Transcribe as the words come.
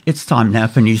It's time now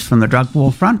for news from the drug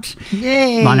war front.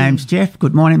 Yay. My name's Geoff.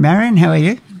 Good morning, Marion. How are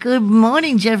you? Good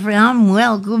morning, Jeffrey. I'm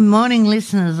well. Good morning,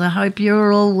 listeners. I hope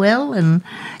you're all well. And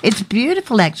it's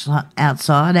beautiful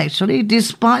outside, actually,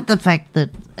 despite the fact that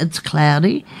it's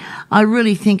cloudy. I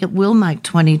really think it will make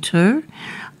 22.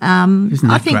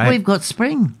 I think great? We've got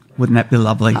spring. Wouldn't that be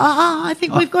lovely? I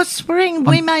think we've got spring.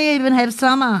 We may even have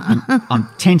summer. I'm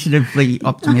tentatively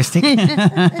optimistic.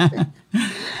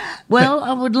 Well,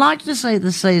 I would like to see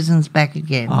the seasons back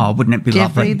again. Oh, wouldn't it be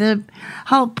Jeffrey, lovely? The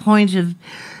whole point of,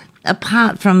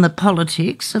 apart from the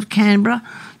politics of Canberra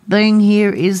being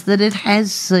here, is that it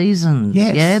has seasons.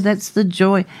 Yes. Yeah, that's the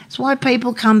joy. It's why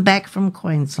people come back from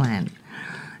Queensland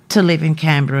to live in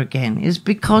Canberra again, is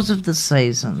because of the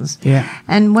seasons. Yeah.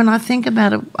 And when I think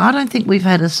about it, I don't think we've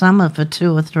had a summer for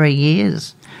 2 or 3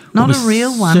 years. Not Well, a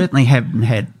real one. Certainly haven't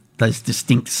had those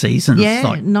distinct seasons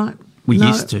like we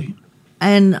used to.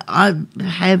 And I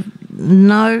have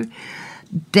no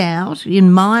doubt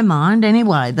in my mind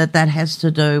anyway that has to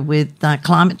do with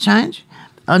climate change.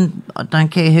 And I don't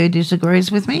care who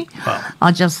disagrees with me. Oh.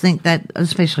 I just think that,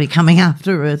 especially coming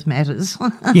after Earth Matters,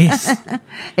 Yes.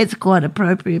 it's quite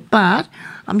appropriate. But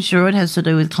I'm sure it has to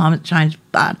do with climate change.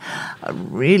 But I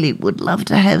really would love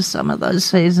to have some of those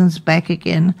seasons back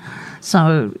again.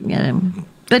 So,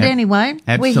 But anyway,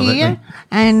 Absolutely. We're here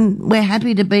and we're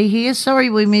happy to be here. Sorry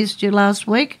we missed you last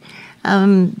week.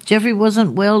 Jeffrey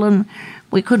wasn't well and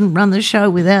we couldn't run the show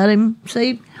without him.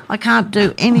 See, I can't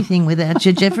do anything without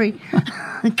you, Jeffrey.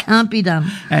 It can't be done.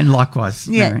 And likewise,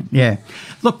 Marion. Yeah.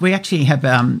 Look, we actually have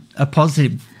a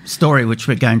positive story which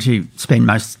we're going to spend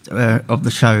most of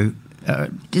the show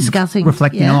discussing,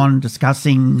 reflecting on,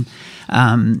 discussing.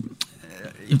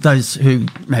 Those who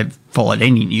have followed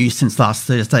any news since last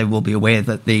Thursday will be aware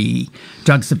that the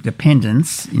Drugs of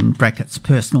Dependence, in brackets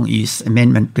Personal Use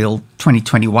Amendment Bill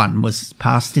 2021, was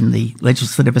passed in the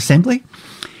Legislative Assembly.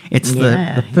 It's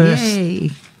the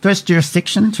first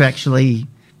jurisdiction to actually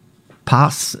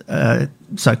pass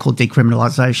so-called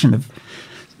decriminalisation of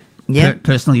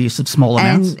personal use of small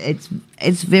amounts. And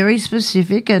it's very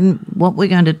specific, and what we're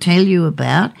going to tell you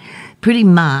about pretty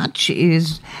much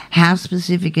is how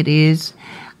specific it is.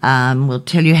 We'll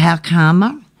tell you how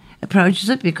Karma approaches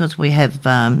it, because we have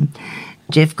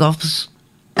Chris Goff's,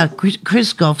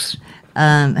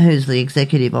 who's the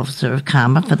executive officer of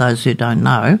Karma, for those who don't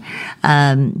know,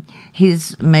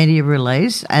 his media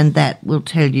release, and that will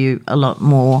tell you a lot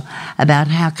more about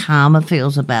how Karma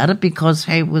feels about it, because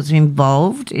he was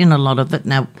involved in a lot of it.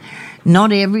 Now,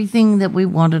 not everything that we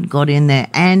wanted got in there,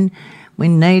 and we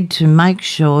need to make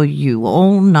sure you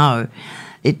all know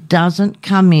it doesn't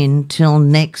come in till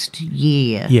next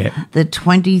year. Yeah. The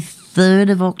 23rd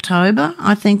of October,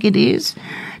 I think it is,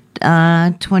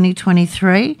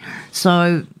 2023.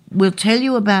 So we'll tell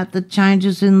you about the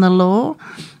changes in the law.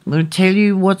 We'll tell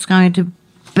you what's going to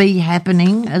be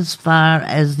happening as far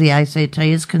as the ACT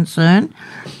is concerned.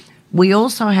 We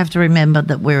also have to remember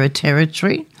that we're a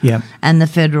territory, and the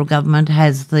federal government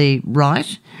has the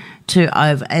right to,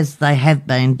 as they have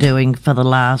been doing for the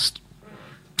last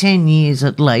 10 years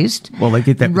at least. Well, they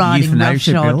did that with the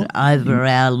euthanasia bill over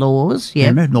our laws.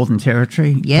 Remember, Northern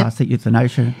Territory passed the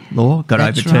euthanasia law, got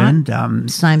overturned. Right.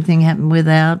 Same thing happened with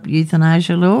our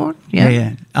euthanasia law.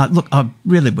 Look, I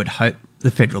really would hope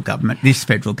this federal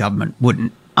government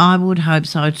wouldn't. I would hope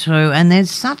so too. And there's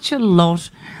such a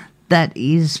lot that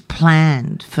is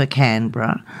planned for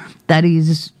Canberra that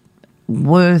is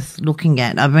worth looking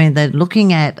at. I mean, they're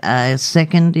looking at a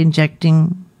second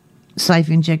safe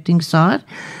injecting site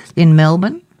in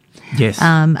Melbourne. Yes.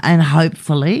 And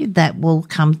hopefully that will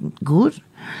come good.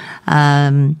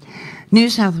 New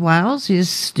South Wales is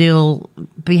still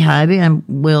behaving, and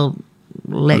we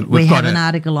have an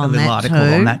article on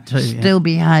that too. Still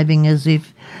behaving as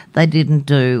if they didn't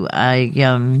do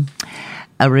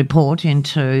a report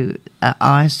into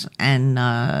ICE and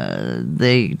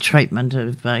the treatment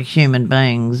of human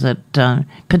beings,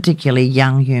 particularly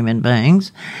young human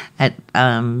beings, at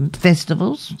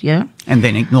festivals, And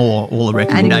then ignore all the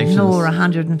recommendations. And ignore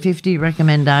 150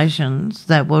 recommendations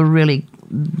that were really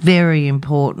very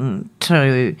important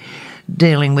to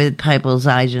dealing with people's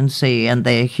agency and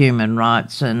their human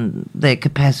rights and their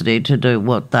capacity to do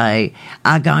what they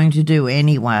are going to do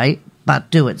anyway, but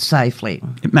do it safely.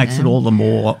 It makes it all the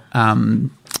more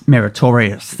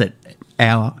meritorious that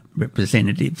our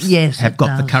representatives have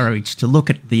got the courage to look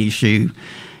at the issue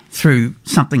through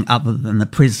something other than the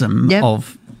prism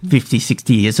of 50,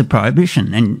 60 years of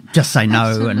prohibition and just say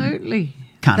no and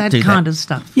can't do that. That kind of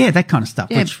stuff. Yeah, that kind of stuff.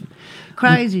 Yeah, which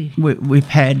crazy. We've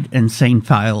had and seen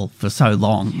fail for so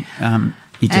long.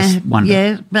 you just wonder.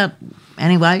 Yeah, but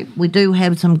anyway, we do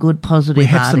have some good positive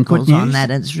articles on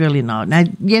that. It's really not. Now,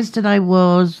 yesterday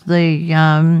was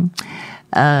the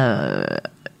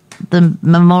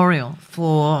memorial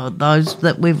for those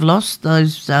that we've lost,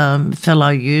 those fellow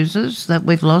users that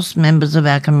we've lost, members of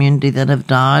our community that have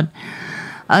died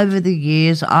over the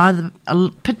years, either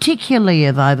particularly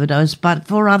of overdose, but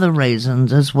for other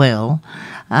reasons as well.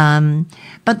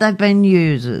 But they've been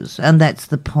users, and that's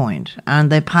the point.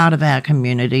 And they're part of our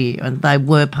community, and they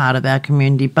were part of our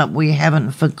community, but we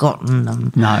haven't forgotten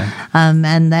them. No.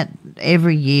 And that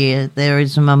every year there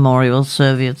is a memorial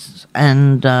service,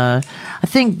 and I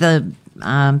think the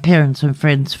Parents and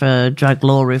Friends for Drug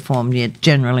Law Reform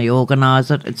generally organise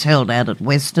it. It's held out at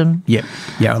Western. Yep.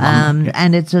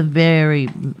 And it's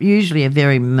usually a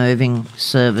very moving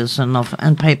service,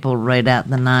 and people read out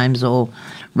the names or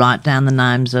write down the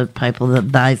names of people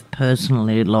that they've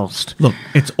personally lost. Look,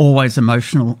 it's always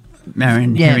emotional,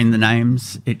 Marion, hearing the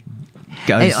names. It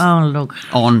goes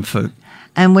on for...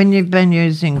 And when you've been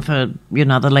using for,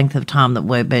 the length of time that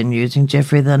we've been using,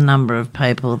 Jeffrey, the number of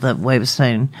people that we've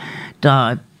seen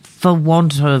die for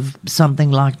want of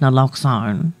something like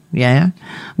naloxone,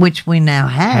 which we now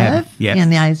have in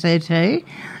the ACT.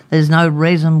 There's no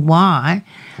reason why.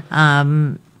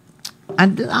 And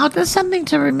there's something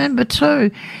to remember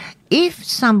too. If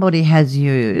somebody has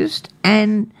used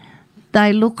and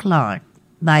they look like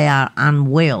they are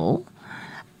unwell,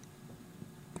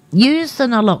 use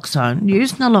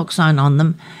naloxone on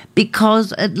them,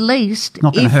 because at least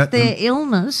if their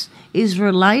illness is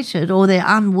related or their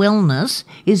unwellness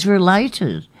is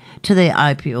related to their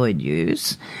opioid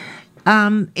use,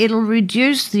 it'll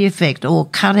reduce the effect or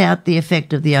cut out the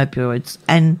effect of the opioids,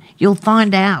 and you'll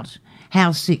find out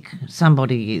how sick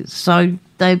somebody is. So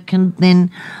they can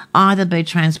then either be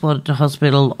transported to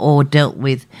hospital or dealt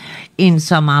with in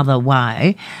some other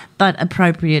way, but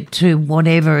appropriate to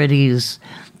whatever it is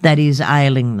that is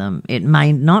ailing them. It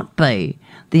may not be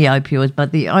the opioids,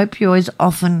 but the opioids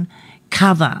often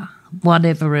cover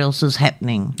whatever else is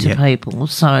happening to people.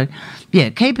 So,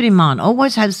 keep it in mind.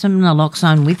 Always have some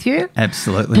naloxone with you.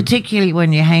 Absolutely. Particularly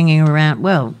when you're hanging around,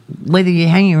 whether you're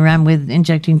hanging around with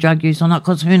injecting drug use or not,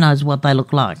 because who knows what they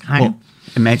look like. Hey? Well,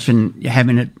 imagine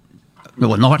having it,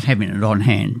 or not having it on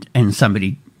hand, and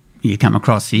somebody you come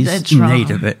across is in need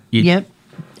of it.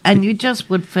 And you just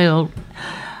would feel...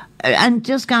 And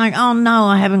just going, oh, no,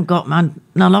 I haven't got my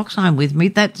naloxone with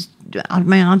me. I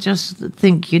just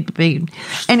think you'd be...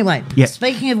 Anyway,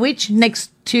 speaking of which, next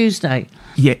Tuesday,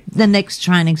 the next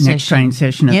training session. Next training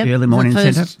session at the Early Morning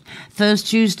Centre. First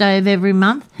Tuesday of every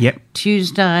month.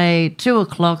 Tuesday,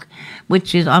 2:00,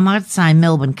 which is, I might say,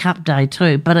 Melbourne Cup Day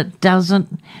too, but it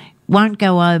won't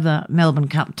go over Melbourne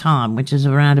Cup time, which is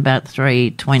around about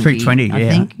 3:20. 3:20, I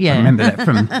think. I remember that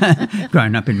from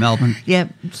growing up in Melbourne.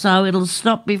 So it'll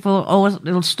stop or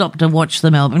it'll stop to watch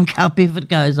the Melbourne Cup if it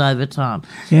goes over time.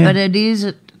 But it is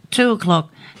at 2:00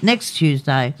 next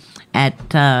Tuesday at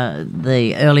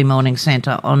the Early Morning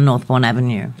Centre on Northbourne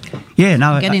Avenue.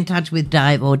 Get in touch with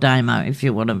Dave or Damo if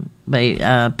you want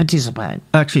to participate.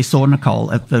 I actually saw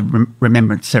Nicole at the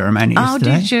remembrance ceremony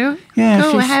yesterday. Oh, did you? Yeah.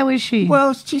 Cool. How is she?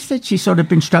 Well, she said she's sort of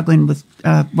been struggling with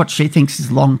what she thinks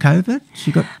is long COVID.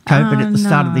 She got COVID at the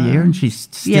start of the year, and she's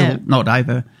still not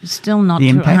over Still not the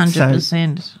impact.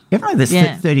 100%. So, there's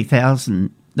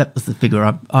 30,000, that was the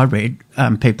figure I read,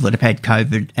 people that have had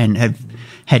COVID and have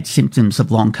had symptoms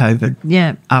of long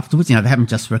COVID afterwards. They haven't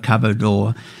just recovered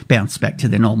or bounced back to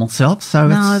their normal self. So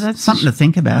it's something to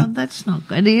think about. No, that's not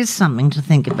good. It is something to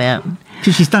think about.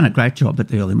 Because she's done a great job at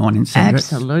the Early Morning Centre.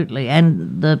 Absolutely.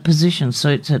 And the position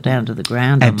suits her down to the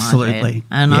ground. Absolutely.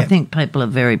 And I think people are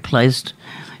very pleased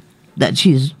that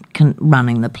she's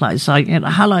running the place. So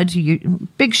hello to you.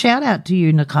 Big shout out to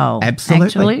you, Nicole.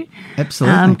 Absolutely.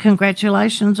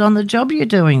 Congratulations on the job you're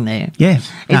doing there.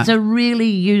 It's a really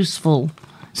useful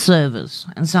service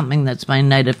and something that's been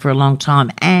needed for a long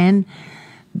time and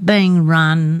being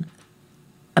run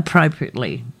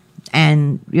appropriately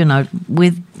and,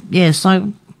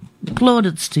 so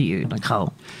plaudits to you,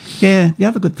 Nicole. Yeah, the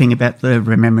other good thing about the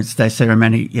Remembrance Day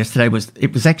ceremony yesterday was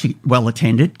it was actually well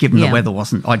attended, given the weather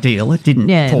wasn't ideal. It didn't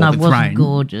pour with rain. It wasn't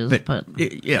gorgeous, but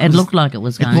it looked like it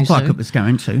was going to. It looked like it was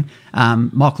going to.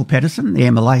 Michael Pedersen, the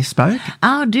MLA, spoke.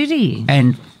 Oh, did he?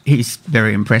 And he's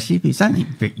very impressive. He's only a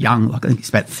bit young, like I think he's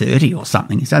about 30 or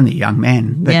something. He's only a young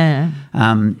man. But,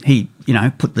 he,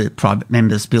 put the private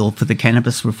members' bill for the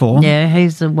cannabis reform. Yeah,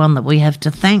 he's the one that we have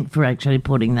to thank for actually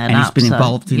putting that and up. And he's been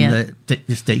involved in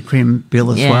this decrim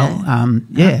bill as well.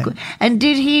 And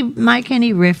did he make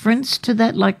any reference to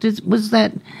that? Like, was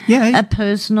that a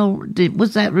personal?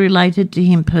 Was that related to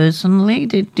him personally?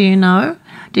 Do you know?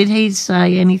 Did he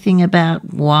say anything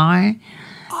about why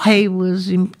he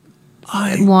was?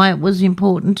 Why it was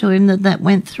important to him that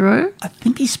went through? I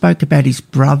think he spoke about his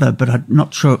brother, but I'm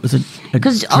not sure it was a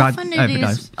drug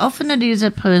overdose. Often it is a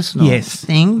personal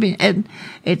thing.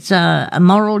 It's a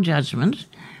moral judgment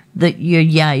that you're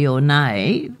yay or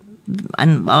nay,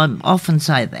 and I often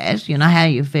say that, how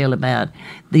you feel about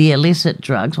the illicit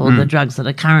drugs or the drugs that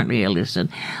are currently illicit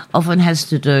often has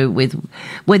to do with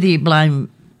whether you blame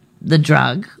the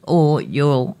drug or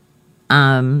your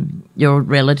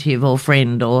relative or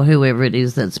friend or whoever it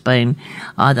is that's been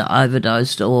either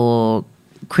overdosed or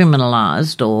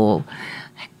criminalised or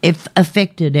if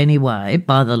affected anyway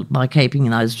by keeping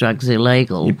those drugs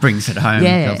illegal. It brings it home,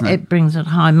 doesn't it? It brings it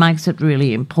home, makes it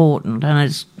really important.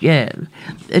 And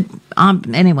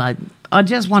anyway, I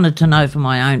just wanted to know for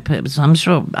my own purpose. I'm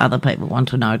sure other people want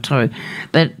to know too.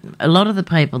 But a lot of the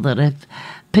people that have,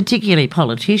 particularly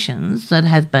politicians, that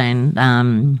have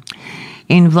been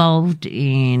involved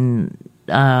in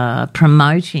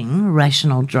promoting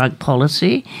rational drug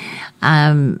policy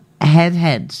have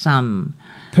had some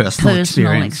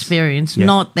personal experience,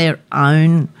 not their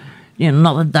own,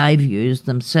 not that they've used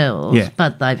themselves,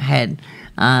 but they've had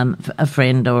a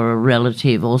friend or a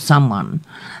relative or someone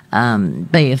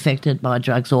be affected by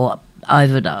drugs or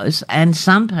overdose. And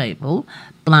some people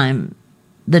blame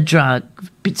the drug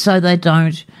so they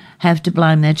don't have to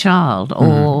blame their child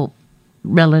or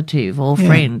relative or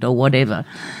friend or whatever.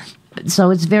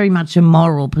 So it's very much a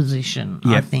moral position,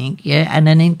 I think, and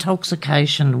an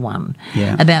intoxication one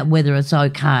about whether it's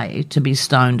okay to be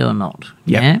stoned or not.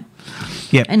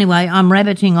 Anyway, I'm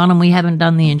rabbiting on and we haven't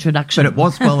done the introduction. But it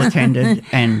was well attended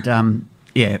and,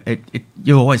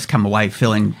 you always come away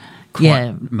feeling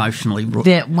quite emotionally.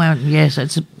 Well, yes,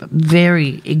 it's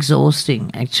very exhausting,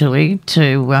 actually,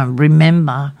 to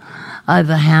remember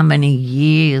over how many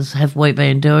years have we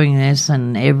been doing this,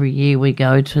 and every year we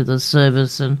go to the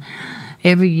service and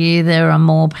every year there are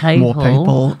more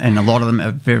people. And a lot of them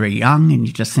are very young, and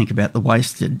you just think about the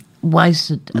wasted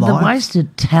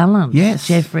talent,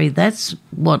 Jeffrey. That's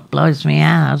what blows me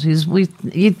out, is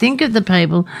you think of the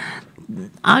people.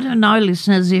 I don't know,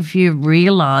 listeners, if you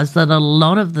realise that a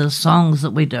lot of the songs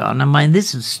that we do, and I mean,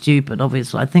 this is stupid,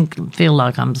 obviously, I feel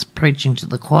like I'm preaching to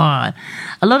the choir.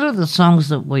 A lot of the songs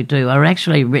that we do are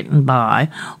actually written by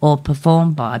or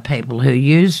performed by people who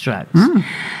use drugs.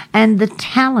 And the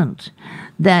talent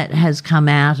that has come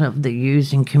out of the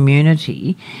using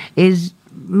community is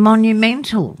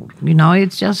monumental.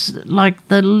 It's just like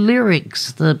the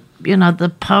lyrics, the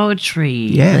poetry,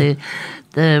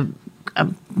 the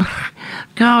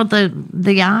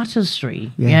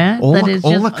artistry, all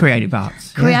the creative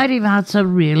arts. Creative arts are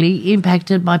really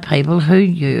impacted by people who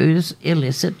use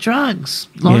illicit drugs.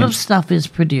 A lot of stuff is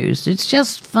produced. It's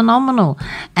just phenomenal.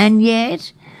 And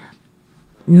yet,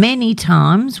 many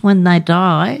times when they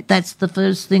die, that's the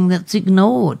first thing that's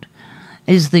ignored,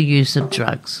 is the use of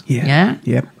drugs.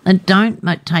 And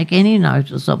don't take any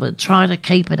notice of it. Try to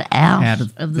keep it out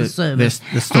of the service.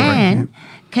 The story, and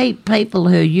keep people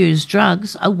who use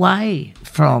drugs away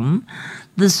from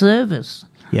the service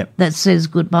that says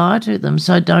goodbye to them.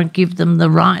 So don't give them the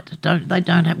right.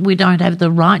 We don't have the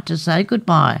right to say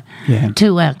goodbye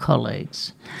to our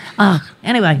colleagues.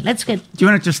 Anyway, let's get. Do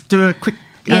you want to just do a quick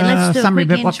let's do summary a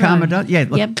quick about what CARMA does?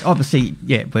 Obviously,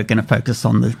 we're going to focus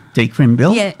on the decrim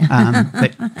bill.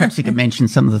 But perhaps you could mention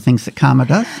some of the things that CARMA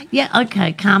does.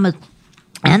 Okay. CARMA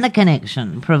and the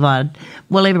Connection provide,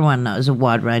 everyone knows, a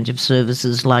wide range of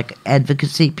services like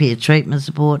advocacy, peer treatment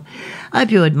support,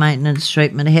 opioid maintenance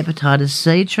treatment, hepatitis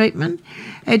C treatment,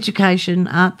 education,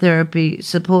 art therapy,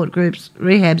 support groups,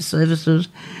 rehab services,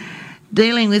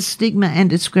 dealing with stigma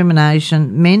and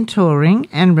discrimination, mentoring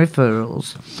and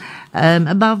referrals.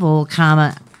 Above all,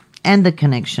 CARMA and the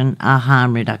Connection are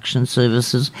harm reduction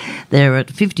services. They're at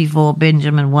 54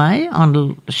 Benjamin Way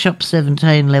on Shop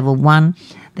 17, Level 1.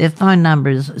 Their phone number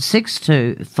is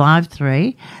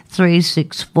 6253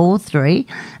 3643,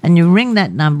 and you ring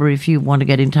that number if you want to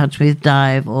get in touch with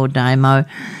Dave or Damo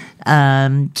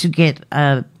to get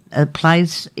a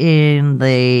place in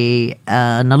the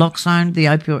naloxone, the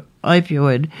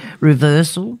opioid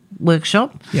reversal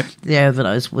workshop, the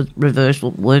overdose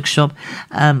reversal workshop,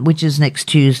 which is next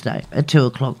Tuesday at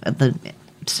 2:00 at the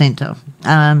centre,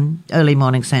 early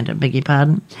morning centre, beg your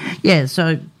pardon. Yeah,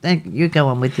 so you go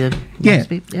on with your next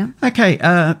bit, yeah. Okay,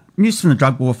 News from the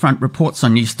Drug War Front reports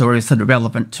on news stories that are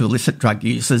relevant to illicit drug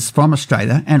users from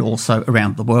Australia and also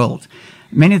around the world.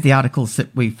 Many of the articles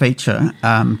that we feature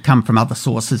come from other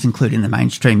sources, including the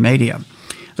mainstream media.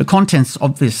 The contents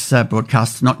of this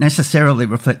broadcast do not necessarily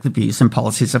reflect the views and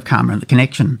policies of CARMA and the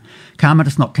Connection. CARMA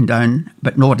does not condone,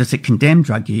 but nor does it condemn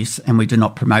drug use, and we do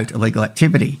not promote illegal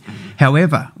activity.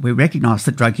 However, we recognise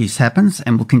that drug use happens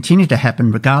and will continue to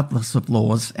happen regardless of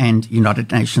laws and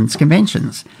United Nations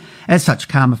conventions. As such,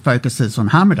 CARMA focuses on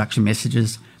harm reduction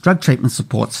messages, drug treatment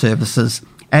support services,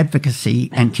 advocacy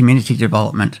and community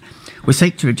development. We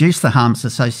seek to reduce the harms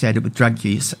associated with drug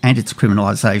use and its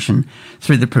criminalisation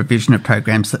through the provision of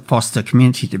programs that foster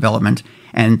community development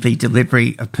and the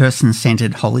delivery of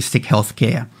person-centred holistic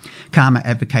healthcare. CARMA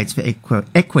advocates for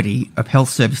equity of health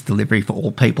service delivery for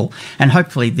all people, and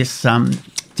hopefully this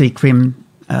decrim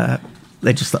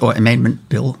or amendment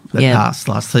bill that passed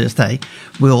last Thursday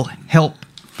will help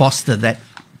foster that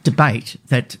debate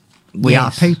that we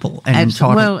are people and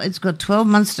entitled. Well, it's got 12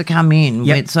 months to come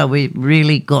in, so we've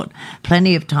really got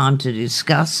plenty of time to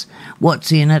discuss what's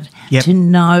in it, to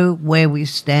know where we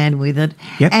stand with it,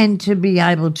 and to be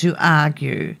able to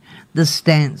argue the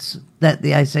stance that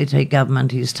the ACT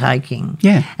government is taking.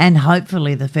 Yeah. And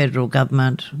hopefully the federal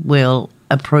government will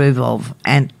approve of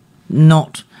and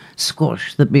not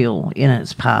squash the bill in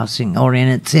its passing or in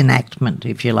its enactment,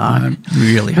 if you like. I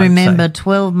really hope Remember, so.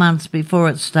 12 months before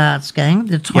it starts, gang,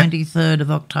 the 23rd of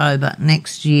October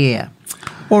next year.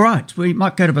 All right, we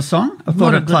might go to a song. I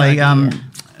thought I'd play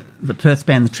the Perth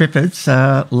band, the Triffids,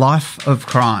 Life of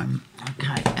Crime.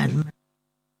 Okay, and...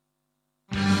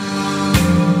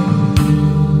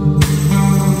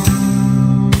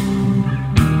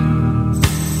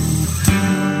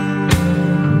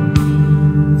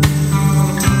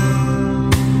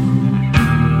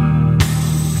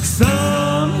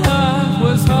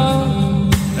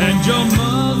 Your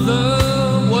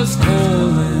mother was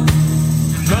calling,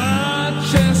 my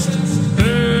chest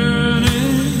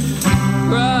burning,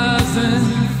 rising,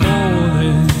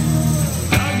 falling.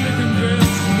 I'm looking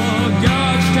dressed for a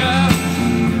gouge cap,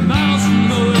 miles from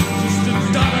nowhere, just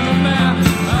a dot on the map.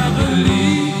 I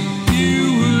believe you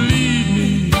will lead me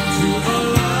to a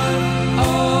life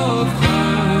of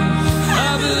crime. I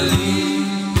believe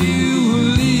you will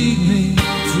lead me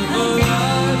to a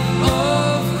life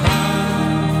of crime.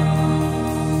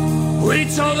 We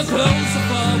tore the clothes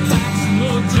off our backs and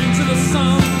looked into the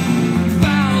sun.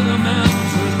 Fouled them out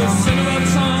to the center of our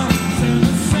tongues and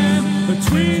the sand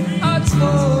between our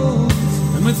toes.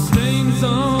 And with stains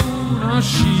on our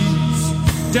sheets,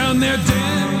 down there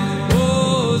damn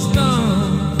was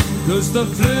done. Cause the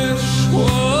flesh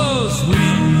was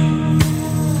weak.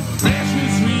 Flesh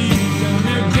was weak, down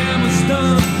there damn was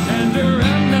done. And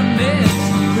around the mess,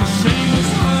 the shame was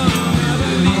hung. I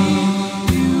believe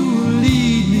you will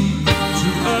lead me to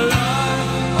a life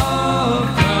of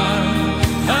crime.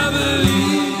 I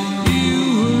believe you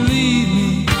will lead me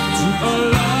to a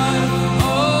life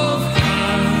of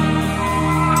crime.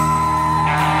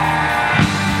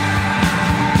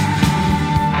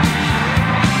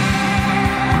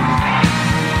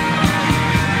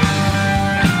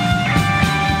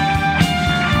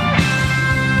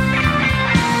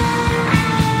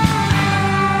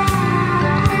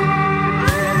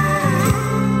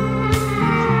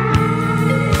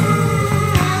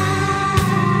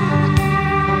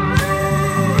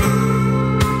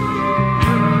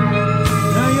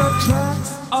 Now your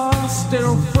tracks are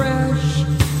still fresh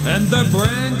and the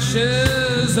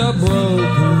branches are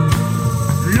broken.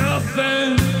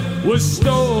 Nothing was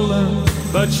stolen,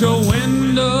 but your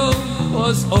window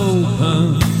was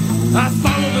open. I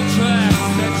follow the tracks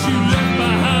that you left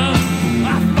behind. I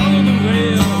follow the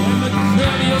rail and the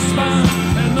curve of your spine,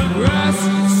 and the grass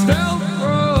still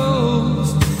grows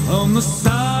on the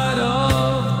side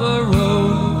of the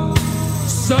road.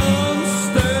 Sun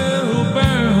still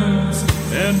burns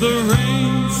and the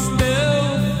rain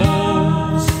still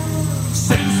falls.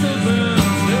 Sand still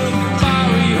burns, little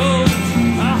fiery holes.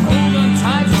 I hold on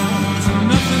tight to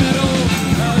nothing at all.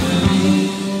 I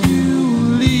believe you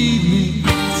lead me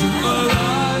to a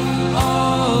life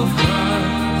of crime.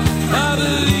 I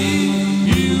believe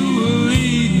you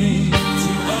lead me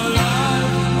to a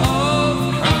life of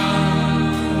crime.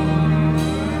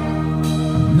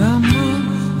 Now my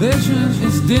vision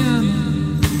is dim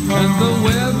and the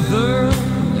weather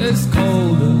is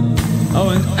colder. I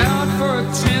went out for a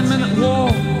 10-minute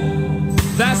walk.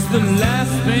 That's the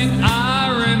last thing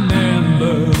I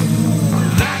remember.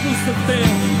 That was the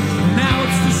thing. Now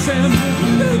it's December.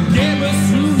 The game was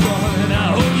soon gone, and I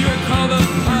hope you recover.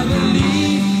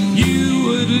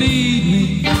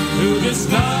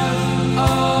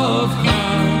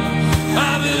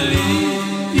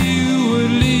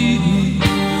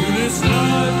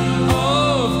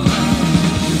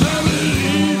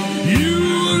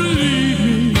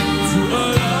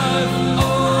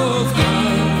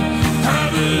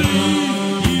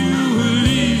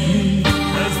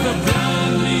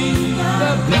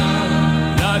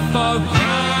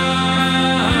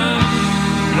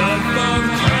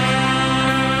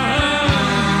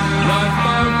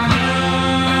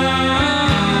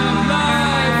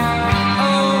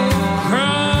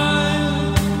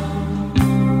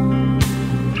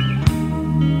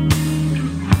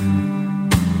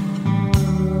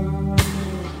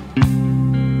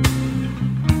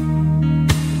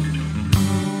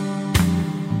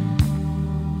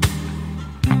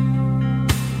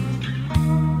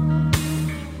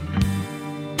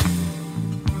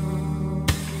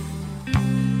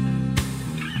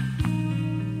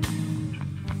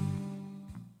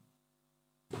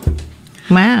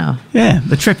 Wow. Yeah,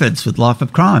 the Triffids with Life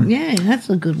of Crime. Yeah, that's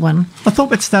a good one. I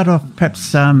thought we'd start off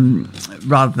perhaps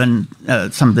rather than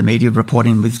some of the media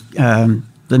reporting with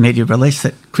the media release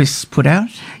that Chris put out.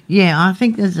 Yeah, I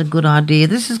think that's a good idea.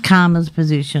 This is Karma's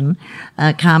position,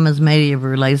 Karma's media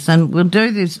release, and we'll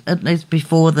do this at least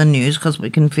before the news because we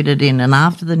can fit it in, and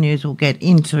after the news we'll get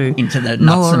into the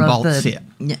nuts and bolts,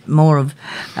 more of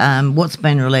what's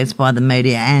been released by the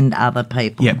media and other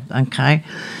people. Yep. Okay.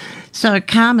 So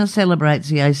Karma celebrates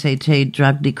the ACT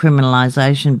Drug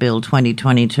Decriminalisation Bill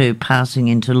 2022 passing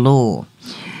into law.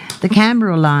 The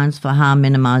Canberra Alliance for Harm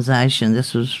Minimisation,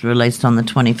 this was released on the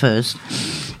 21st,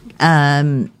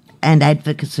 and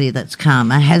advocacy, that's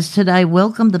Karma, has today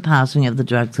welcomed the passing of the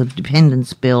Drugs of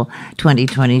Dependence Bill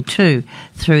 2022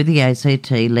 through the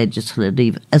ACT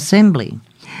Legislative Assembly.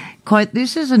 Quote,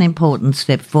 "This is an important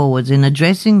step forwards in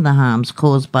addressing the harms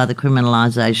caused by the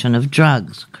criminalisation of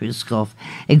drugs," Chris Geoff,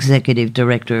 Executive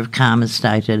Director of Karma,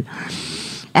 stated.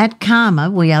 At Karma,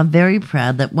 we are very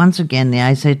proud that once again the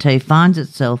ACT finds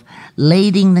itself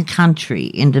leading the country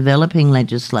in developing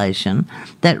legislation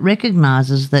that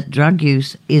recognises that drug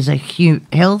use is a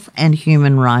health and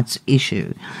human rights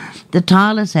issue. The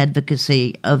tireless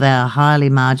advocacy of our highly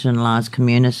marginalised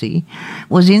community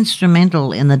was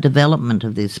instrumental in the development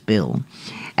of this bill,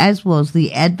 as was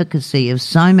the advocacy of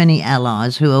so many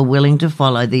allies who are willing to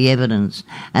follow the evidence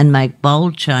and make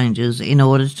bold changes in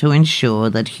order to ensure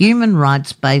that a human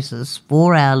rights basis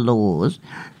for our laws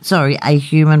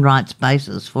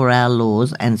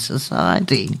and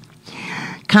society.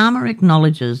 Karma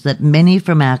acknowledges that many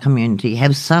from our community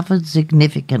have suffered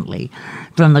significantly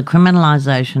from the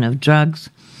criminalisation of drugs,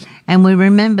 and we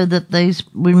remember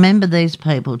these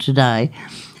people today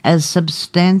as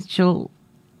substantial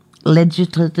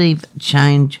legislative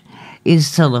change is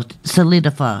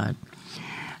solidified.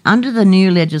 Under the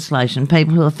new legislation,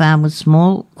 people who are found with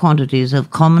small quantities of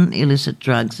common illicit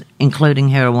drugs, including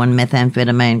heroin,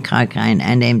 methamphetamine, cocaine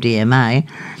and MDMA,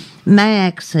 may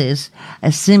access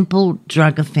a simple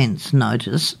drug offence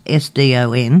notice,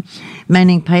 SDON,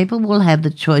 meaning people will have the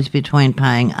choice between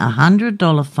paying a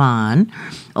 $100 fine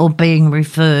or being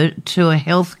referred to a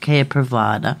healthcare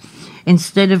provider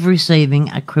instead of receiving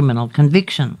a criminal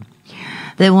conviction.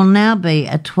 There will now be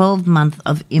a 12-month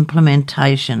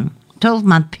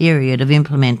period of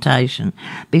implementation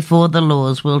before the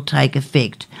laws will take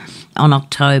effect on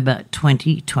October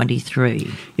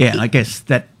 2023. Yeah, I guess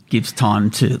that gives time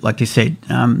to, like you said,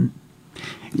 train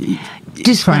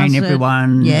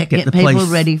everyone, get the people police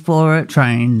ready for it,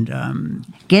 trained,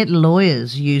 get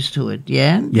lawyers used to it,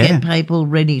 get people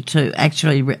ready to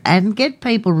and get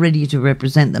people ready to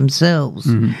represent themselves,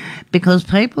 because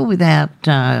people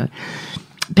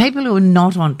people who are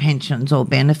not on pensions or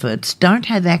benefits don't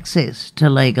have access to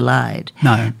legal aid.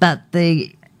 No, but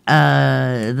the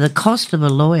cost of a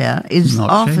lawyer is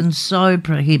often so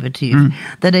prohibitive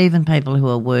that even people who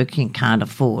are working can't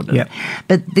afford it. Yep.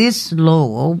 But this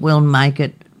law will make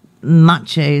it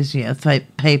much easier for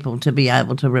people to be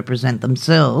able to represent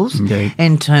themselves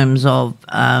in terms of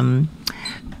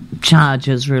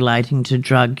charges relating to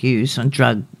drug use and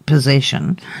drug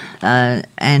possession,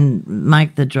 and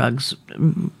make the drugs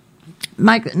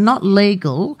not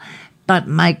legal, but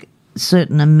make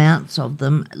certain amounts of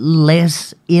them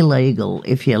less illegal,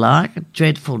 if you like. A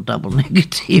dreadful double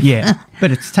negative. Yeah,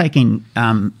 but it's taking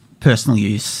personal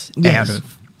use out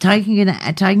of... Taking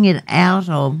it out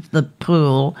of the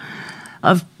pool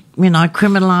of,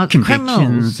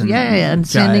 criminals. And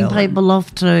sending people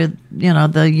off to,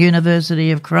 the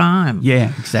University of Crime.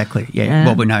 Yeah, exactly. Yeah,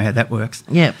 well, we know how that works.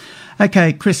 Yeah.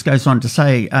 Okay, Chris goes on to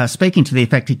say, speaking to the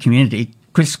affected community,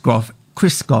 Chris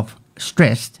Geoff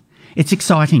stressed, "It's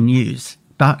exciting news,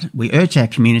 but we urge our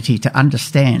community to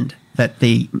understand that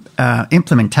the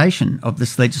implementation of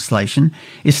this legislation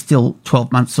is still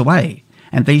 12 months away,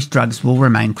 and these drugs will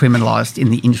remain criminalised in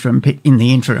the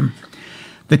interim.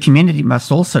 The community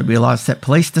must also realise that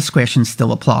police discretion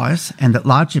still applies and that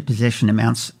larger possession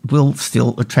amounts will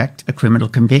still attract a criminal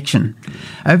conviction.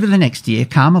 Over the next year,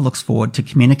 Karma looks forward to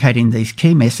communicating these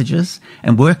key messages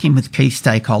and working with key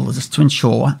stakeholders to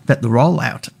ensure that the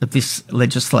rollout of this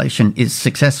legislation is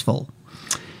successful."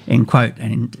 End quote.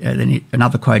 And then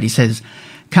another quote, he says,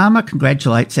 "Karma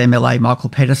congratulates MLA Michael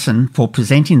Pedersen for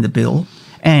presenting the bill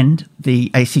and the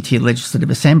ACT Legislative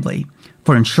Assembly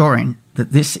for ensuring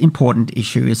that this important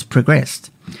issue is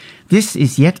progressed. This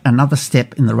is yet another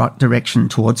step in the right direction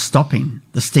towards stopping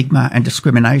the stigma and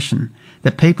discrimination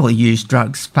that people who use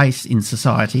drugs face in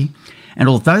society, and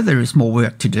although there is more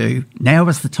work to do, now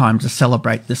is the time to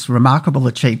celebrate this remarkable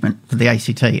achievement for the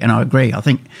ACT." And I agree. I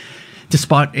think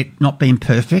despite it not being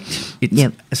perfect, it's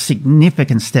Yep. a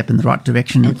significant step in the right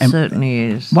direction. It certainly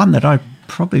is. One that I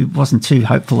probably wasn't too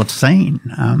hopeful of seeing.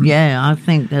 Yeah, I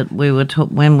think that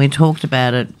when we talked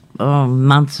about it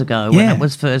months ago when Yeah. it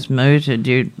was first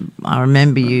mooted. I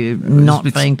remember you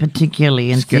not being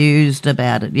particularly enthused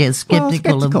about it. Yeah,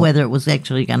 sceptical of whether it was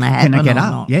actually going to happen or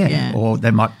not. Yeah, or they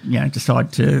might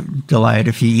decide to delay it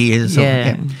a few years.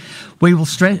 Yeah. We will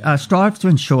strive to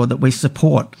ensure that we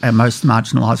support our most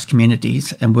marginalised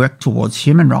communities and work towards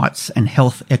human rights and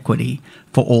health equity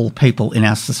for all people in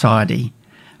our society,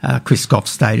 Chris Geoff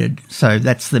stated. So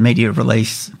that's the media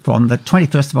release from the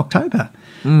 21st of October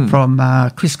from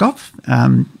Chris Geoff,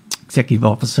 Executive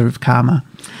Officer of Karma.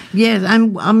 Yes,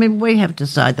 and I mean, we have to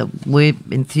say that we're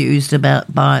enthused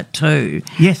by it too.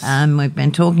 Yes. We've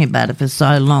been talking about it for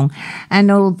so long.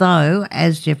 And although,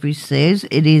 as Jeffrey says,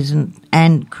 it isn't,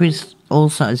 and Chris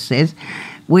also says,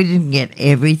 we didn't get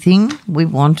everything we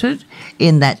wanted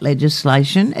in that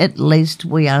legislation, at least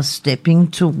we are stepping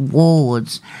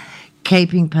towards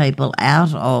keeping people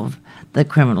out of the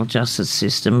criminal justice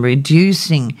system,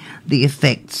 reducing the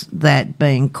effects that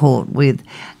being caught with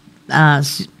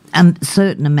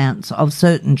certain amounts of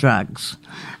certain drugs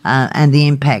and the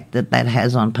impact that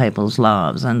has on people's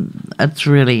lives. And it's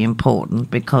really important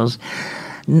because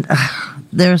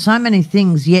there are so many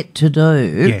things yet to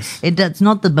do. Yes. It's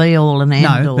not the be-all and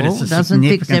end-all. But it's a It doesn't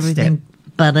fix significant everything. step.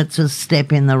 But it's a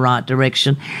step in the right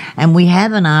direction. And we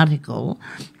have an article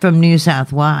from New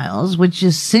South Wales which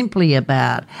is simply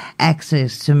about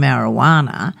access to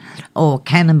marijuana or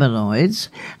cannabinoids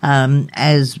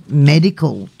as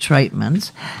medical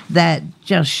treatments that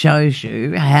just shows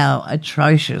you how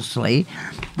atrociously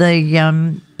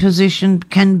the position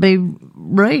can be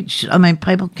reached. I mean,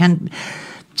 people can...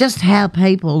 Just how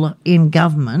people in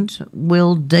government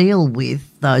will deal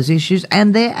with those issues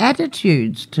and their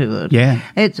attitudes to it. Yeah.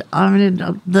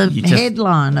 The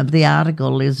headline of the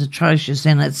article is atrocious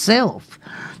in itself.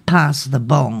 Pass the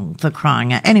bong, for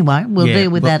crying out. Anyway, we'll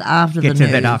deal with that after the news. Get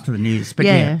to that after the news. But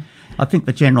yeah, I think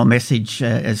the general message,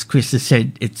 as Chris has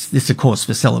said, it's this a cause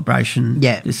for celebration,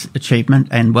 this achievement,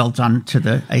 and well done to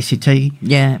the ACT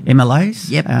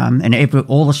MLAs, and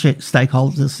all the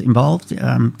stakeholders involved.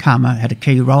 Karma had a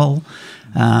key role,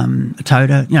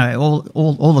 TODA,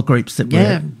 all the groups that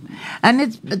were.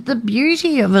 And the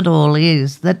beauty of it all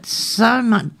is that so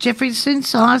much, Jeffrey,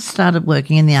 since I started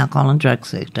working in the alcohol and drug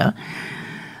sector,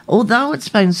 although it's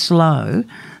been slow,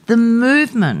 the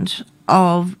movement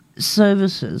of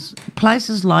services,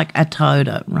 places like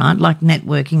ATODA, right, like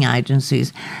networking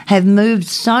agencies, have moved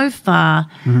so far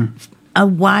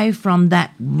away from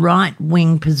that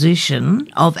right-wing position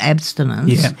of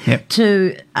abstinence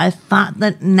to a thought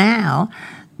that now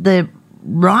the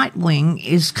right wing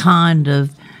is kind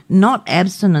of not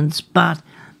abstinence, but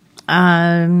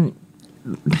being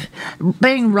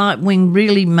right-wing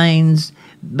really means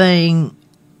being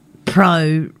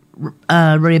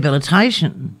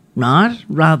pro-rehabilitation, right,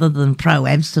 rather than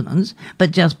pro-abstinence,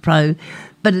 but just pro...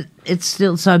 But it's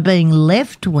still... So being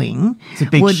left-wing... It's a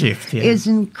big shift, is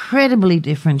an incredibly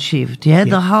different shift,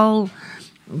 The whole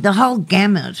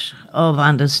gamut of our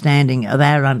understanding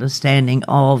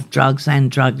of drugs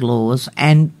and drug laws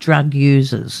and drug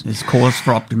users. There's cause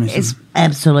for optimism.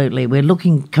 Absolutely. We're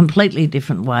looking completely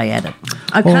different way at it.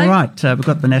 Okay. All right. We've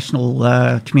got the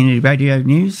National Community Radio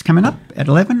News coming up at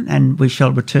 11, and we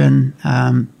shall return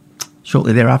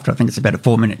shortly thereafter. I think it's about a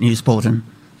 4-minute news bulletin.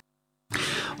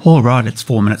 All right. It's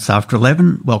 4 minutes after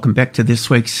 11. Welcome back to this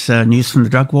week's News from the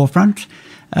Drug War Front.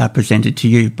 Presented to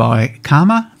you by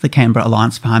Karma, the Canberra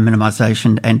Alliance for Harm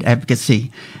Minimisation and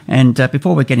Advocacy. And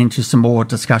before we get into some more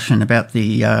discussion about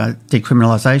the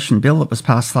decriminalisation bill that was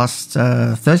passed last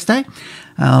Thursday,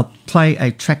 I'll play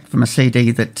a track from a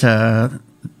CD that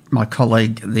my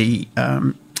colleague, the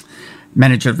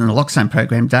manager of the naloxone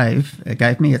program, Dave,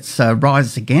 gave me. It's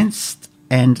Rise Against,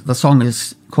 and the song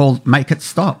is called Make It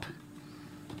Stop.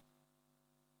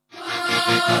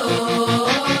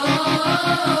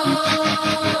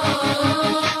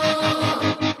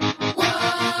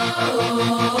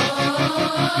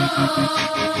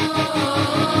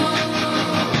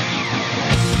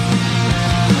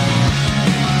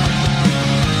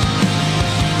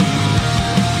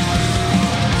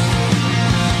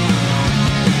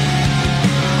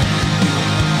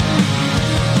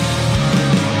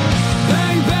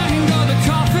 Bang, bang, go the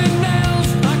coffin nails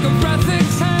like a breath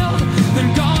exhaled,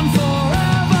 then gone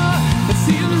forever. It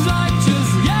seems like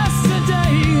just yesterday.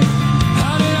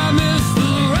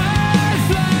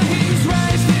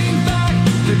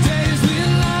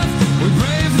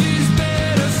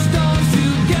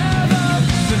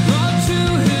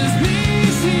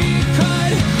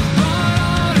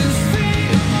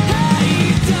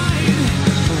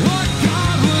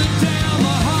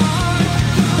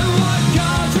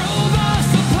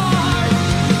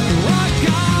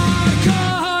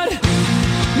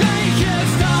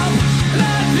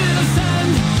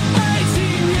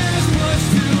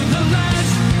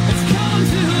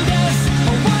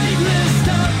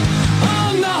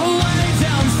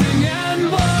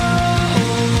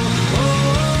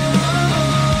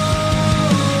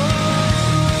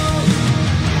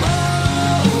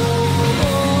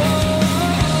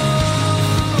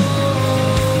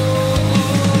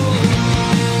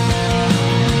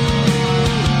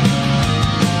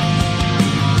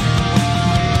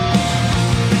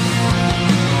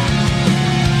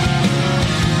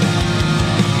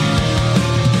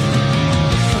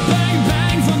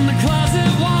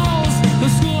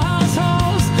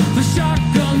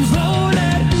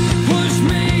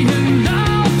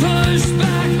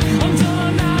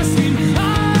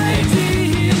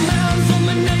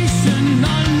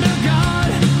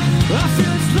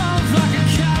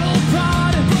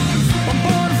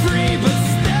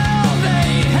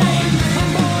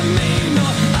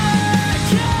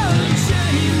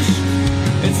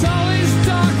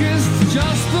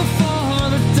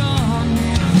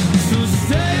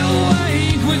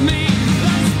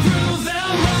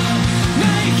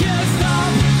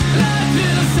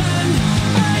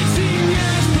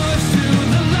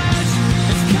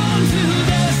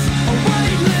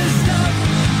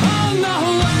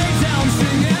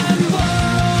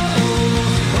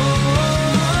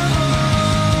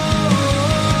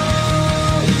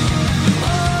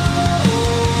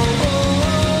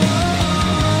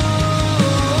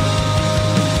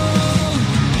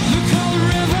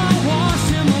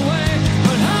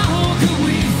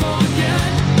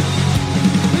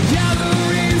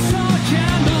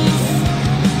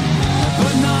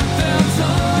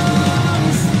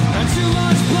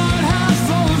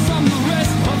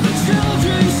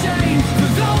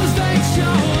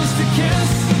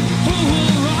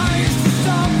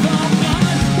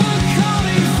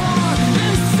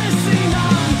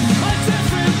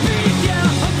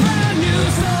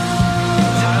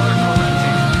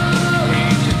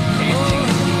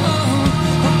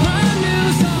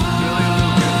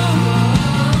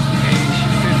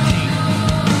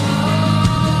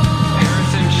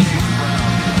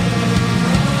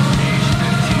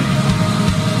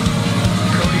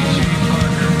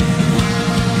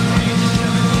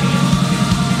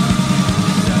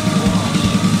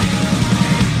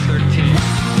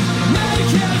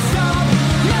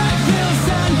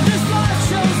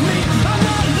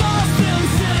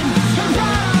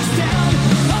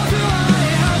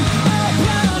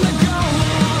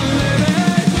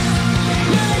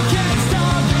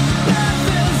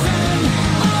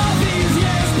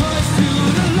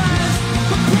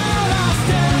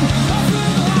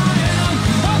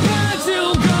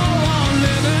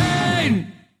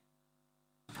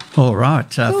 All right.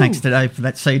 Thanks today for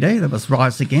that CD. That was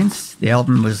Rise Against. The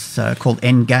album was called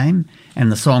Endgame,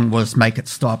 and the song was Make It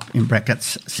Stop, in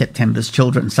brackets, September's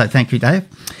Children. So thank you, Dave.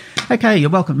 Okay, you're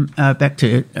welcome back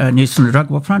to News from the Drug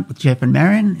War Front with Geoff and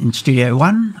Marion in Studio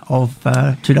 1 of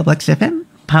 2XXFM.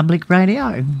 Public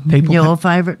radio, your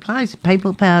favourite place,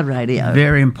 people-powered radio.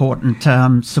 Very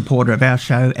important supporter of our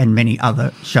show and many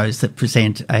other shows that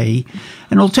present an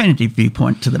alternative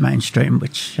viewpoint to the mainstream,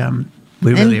 which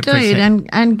we really appreciate.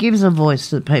 And gives a voice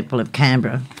to the people of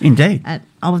Canberra. Indeed.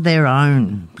 Of their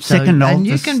own. And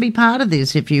you can be part of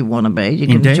this if you want to be. You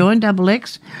can join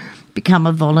XX, become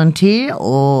a volunteer,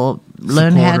 or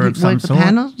learn how to work the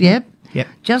panels. Yep.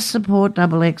 Just support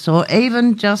XX, or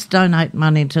even just donate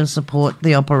money to support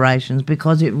the operations,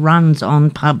 because it runs on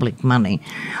public money,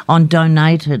 on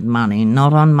donated money,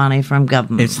 not on money from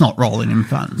government. It's not rolling in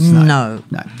funds. No.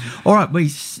 All right,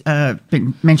 we've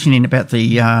been mentioning about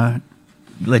the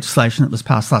legislation that was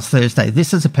passed last Thursday.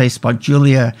 This is a piece by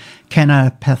Julia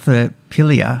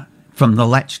Canapathopilia from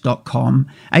thelatch.com.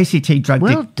 ACT drug...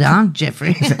 Well done,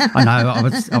 Jeffrey. I know,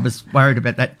 I was worried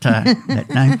about that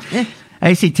name.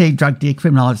 ACT drug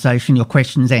decriminalisation, your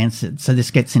questions answered. So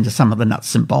this gets into some of the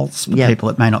nuts and bolts for people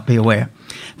that may not be aware.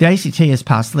 The ACT has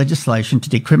passed legislation to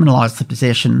decriminalise the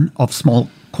possession of small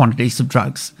quantities of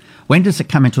drugs. When does it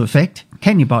come into effect?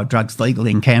 Can you buy drugs legally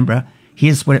in Canberra?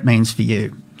 Here's what it means for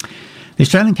you. The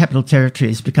Australian Capital Territory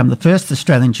has become the first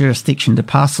Australian jurisdiction to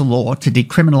pass a law to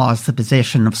decriminalise the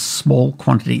possession of small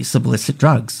quantities of illicit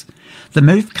drugs. The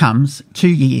move comes 2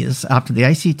 years after the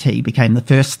ACT became the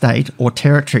first state or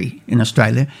territory in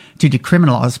Australia to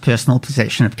decriminalise personal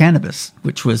possession of cannabis,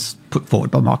 which was put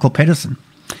forward by Michael Pedersen.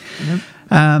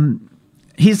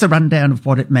 Here's a rundown of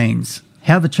what it means,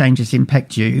 how the changes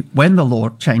impact you, when the law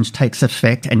change takes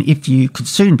effect, and if you could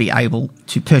soon be able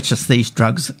to purchase these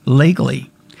drugs legally.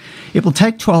 It will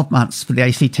take 12 months for the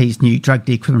ACT's new drug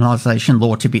decriminalisation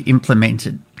law to be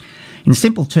implemented. In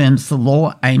simple terms, the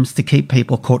law aims to keep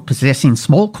people caught possessing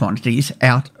small quantities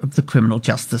out of the criminal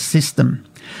justice system.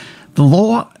 The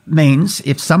law means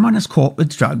if someone is caught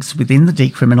with drugs within the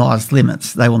decriminalised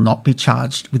limits, they will not be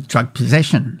charged with drug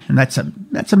possession. And that's a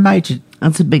major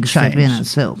That's a big change. step in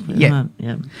itself. Yeah.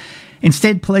 Yeah.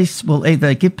 Instead, police will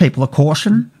either give people a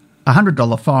caution, a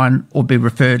 $100 fine, or be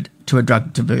referred to a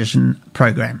drug diversion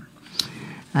program.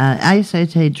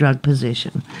 ACT drug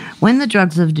possession. When the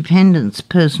Drugs of Dependence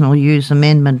Personal Use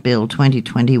Amendment Bill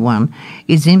 2021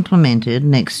 is implemented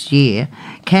next year,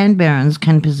 Canberrans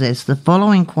can possess the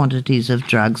following quantities of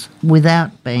drugs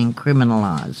without being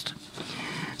criminalised.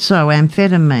 So,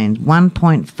 amphetamine,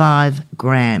 1.5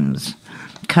 grams.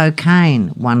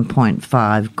 Cocaine,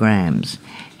 1.5 grams.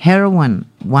 Heroin,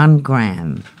 1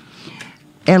 gram.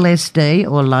 LSD,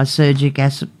 or lysergic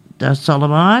acid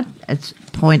disulfide, it's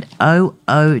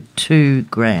 0.002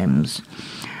 grams.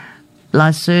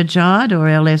 Lysergide, or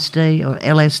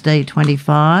LSD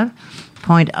 25,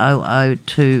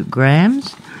 0.002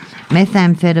 grams.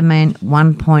 Methamphetamine,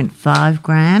 1.5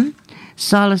 gram.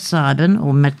 Psilocybin,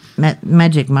 or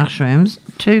magic mushrooms,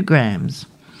 2 grams.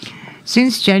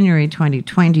 Since January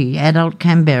 2020, adult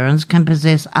Canberrans can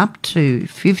possess up to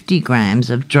 50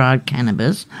 grams of dried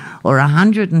cannabis or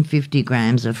 150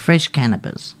 grams of fresh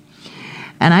cannabis.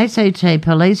 An ACT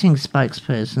policing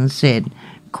spokesperson said,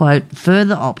 quote,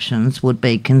 further options would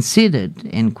be considered,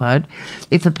 end quote,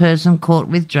 if a person caught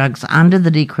with drugs under the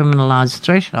decriminalised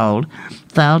threshold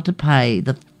failed to pay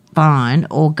the fine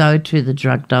or go to the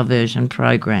drug diversion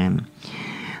program.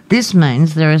 This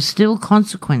means there are still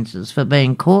consequences for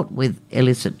being caught with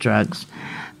illicit drugs,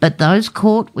 but those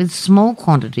caught with small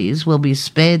quantities will be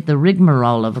spared the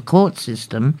rigmarole of a court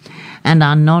system and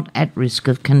are not at risk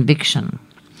of conviction.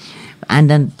 And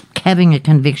then having a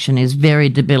conviction is very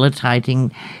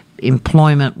debilitating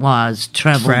employment-wise,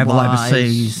 travel-wise,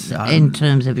 overseas, in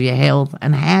terms of your health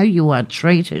and how you are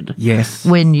treated Yes.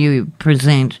 when you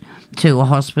present to a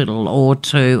hospital or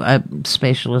to a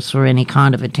specialist for any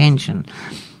kind of attention.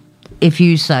 If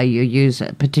you say you use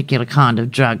a particular kind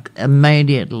of drug,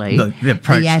 immediately the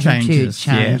approach attitude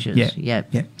changes. Yeah.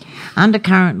 Under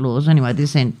current laws, anyway,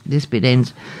 this bit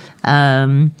ends.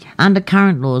 Under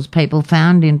current laws, people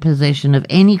found in possession of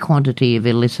any quantity of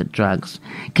illicit drugs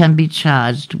can be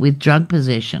charged with drug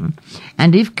possession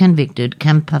and, if convicted,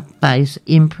 can face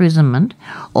imprisonment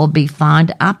or be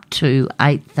fined up to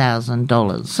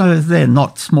 $8,000. So they're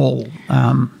not small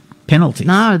penalties.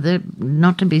 No, they're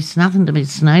nothing to be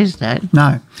sneezed at.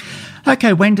 No.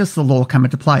 Okay, when does the law come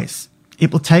into place?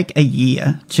 It will take a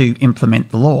year to implement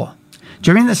the law.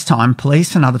 During this time,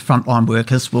 police and other frontline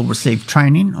workers will receive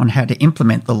training on how to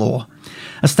implement the law.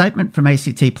 A statement from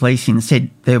ACT Policing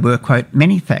said there were, quote,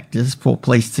 many factors for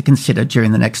police to consider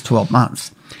during the next 12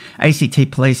 months. ACT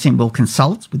Policing will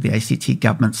consult with the ACT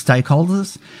government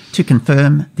stakeholders to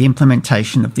confirm the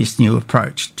implementation of this new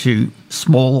approach to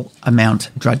small amount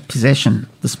drug possession,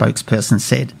 the spokesperson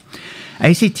said.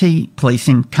 ACT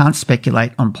Policing can't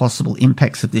speculate on possible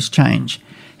impacts of this change.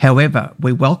 However,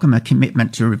 we welcome a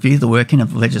commitment to review the working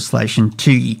of the legislation 2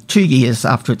 years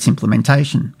after its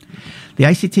implementation. The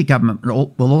ACT government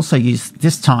will also use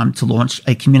this time to launch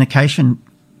a communication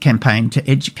campaign to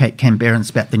educate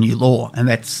Canberrans about the new law, and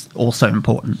that's also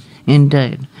important.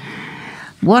 Indeed.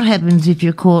 What happens if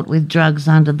you're caught with drugs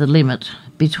under the limit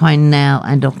between now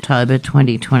and October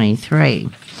 2023?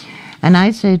 An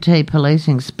ACT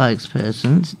policing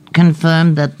spokesperson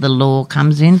confirmed that the law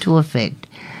comes into effect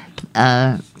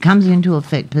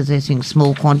possessing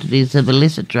small quantities of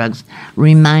illicit drugs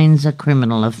remains a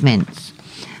criminal offence.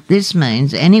 This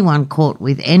means anyone caught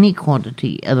with any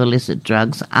quantity of illicit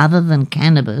drugs other than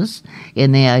cannabis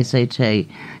in the ACT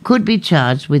could be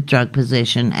charged with drug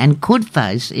possession and could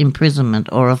face imprisonment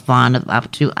or a fine of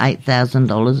up to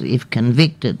 $8,000 if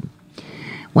convicted.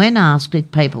 When asked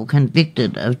if people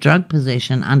convicted of drug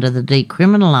possession under the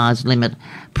decriminalise limit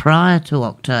prior to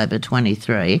October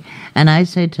 23, an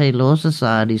ACT Law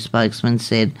Society spokesman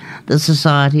said the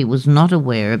Society was not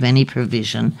aware of any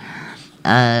provision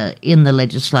in the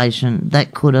legislation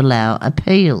that could allow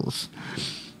appeals.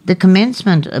 The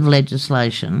commencement of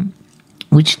legislation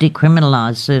which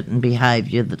decriminalised certain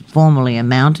behaviour that formerly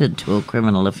amounted to a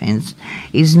criminal offence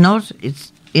is not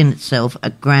in itself a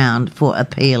ground for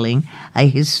appealing a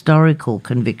historical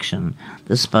conviction,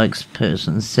 the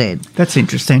spokesperson said. That's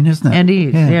interesting, isn't it? It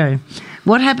is, yeah.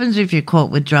 What happens if you're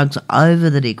caught with drugs over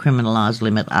the decriminalised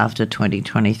limit after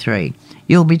 2023?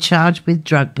 You'll be charged with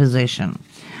drug possession.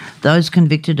 Those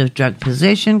convicted of drug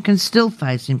possession can still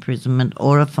face imprisonment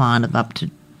or a fine of up to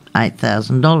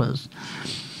 $8,000.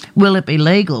 Will it be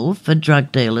legal for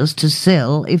drug dealers to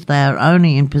sell if they are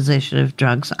only in possession of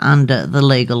drugs under the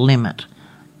legal limit?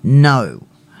 No.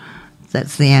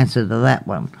 That's the answer to that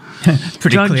one.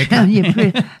 Pretty clear cut.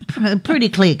 Yeah, pretty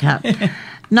clear cut.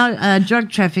 No, drug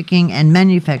trafficking and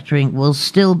manufacturing will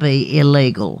still be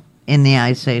illegal in the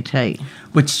ACT.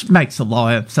 Which makes a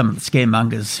lie of some of the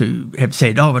scaremongers who have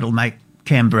said, it'll make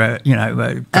Canberra, a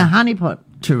honeypot.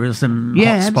 Tourism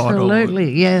hotspot.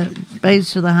 Absolutely. Bees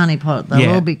to the honeypot.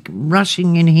 They'll all be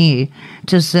rushing in here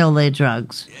to sell their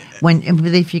drugs.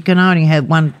 If you can only have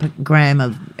 1 gram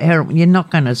of heroin, you're not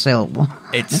going to sell.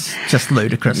 It's just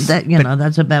ludicrous.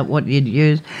 That's about what you'd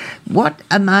use. What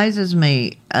amazes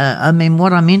me,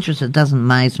 what I'm interested, doesn't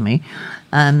amaze me.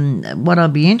 What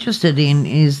I'd be interested in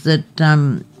is that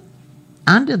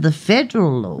under the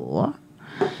federal law,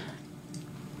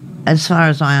 as far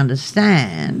as I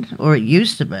understand, or it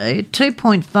used to be,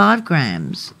 2.5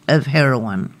 grams of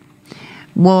heroin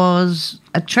was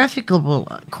a trafficable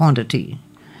quantity,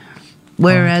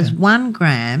 whereas 1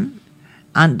 gram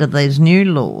under these new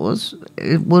laws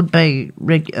it would be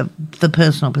for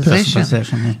personal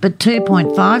possession. But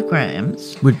 2.5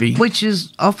 grams would be, which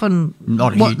is often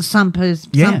not what huge. some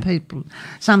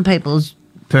people's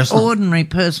ordinary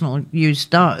personal use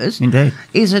dose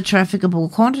is a trafficable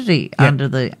quantity under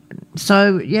the.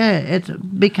 So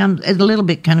it becomes a little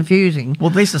bit confusing. Well,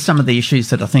 these are some of the issues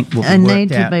that I think will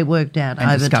be worked out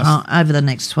over time, over the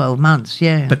next 12 months.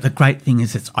 Yeah. But the great thing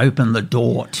is it's opened the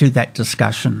door to that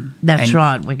discussion. That's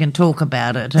right. We can talk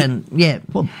about it and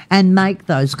and make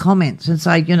those comments and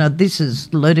say, this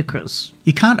is ludicrous.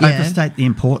 You can't overstate the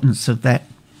importance of that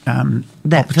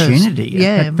opportunity.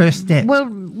 That first step. Well,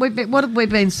 what have we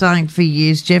been saying for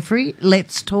years, Jeffrey?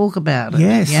 Let's talk about it.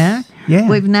 Yes. Yeah? Yeah.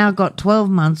 We've now got 12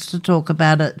 months to talk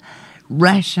about it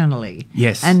rationally.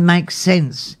 Yes. And make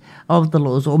sense of the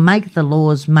laws, or make the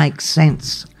laws make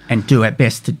sense. And do our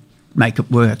best to make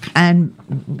it work. And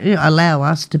allow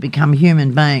us to become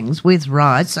human beings with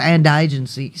rights and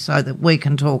agency so that we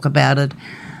can talk about it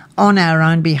on our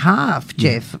own behalf,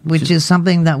 Geoff, which is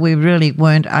something that we really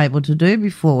weren't able to do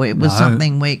before. It was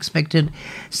something we expected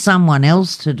someone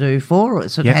else to do for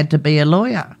us. It had to be a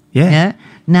lawyer. Yeah.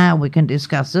 Now we can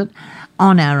discuss it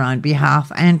on our own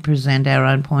behalf and present our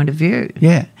own point of view.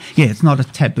 Yeah. Yeah, it's not a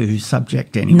taboo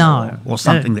subject anymore. No. Or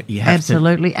something that you have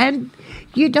absolutely. And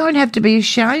you don't have to be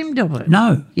ashamed of it.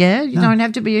 No. Yeah, you don't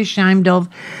have to be ashamed of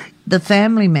the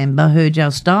family member who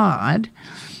just died,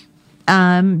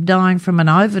 dying from an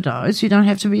overdose. You don't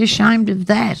have to be ashamed of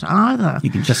that either. You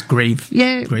can just grieve.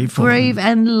 Yeah, grieve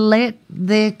and let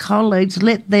their colleagues,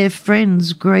 let their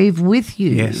friends grieve with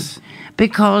you. Yes.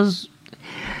 Because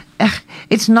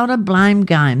it's not a blame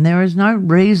game. There is no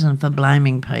reason for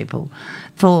blaming people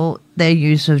for their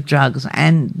use of drugs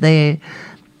and their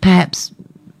perhaps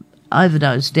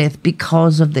overdose death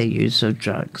because of their use of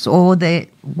drugs, or their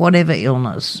whatever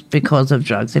illness because of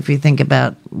drugs. If you think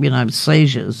about,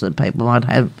 seizures that people might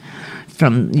have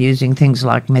from using things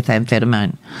like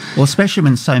methamphetamine. Well, especially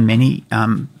when so many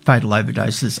fatal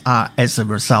overdoses are as a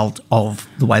result of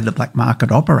the way the black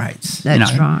market operates.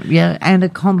 That's right, yeah, and a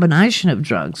combination of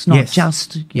drugs, not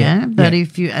just, but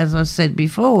if you, as I said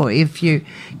before, if you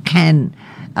can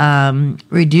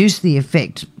reduce the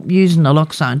effect, use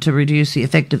naloxone to reduce the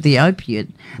effect of the opiate,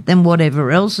 then whatever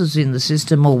else is in the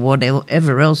system or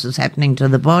whatever else is happening to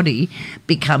the body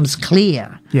becomes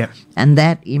clear. Yeah. And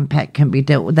that impact can be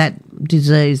dealt with, that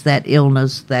disease, that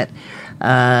illness, that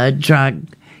drug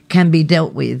can be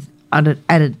dealt with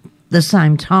at the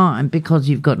same time because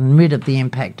you've gotten rid of the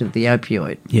impact of the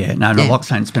opioid. Yeah, no,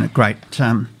 naloxone's been a great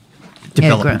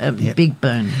development. Big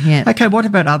boon, yeah. Okay, what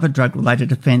about other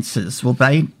drug-related offences? Will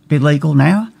they be legal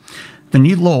now? The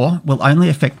new law will only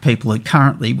affect people who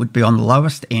currently would be on the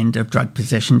lowest end of drug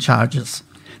possession charges.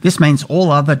 This means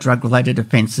all other drug-related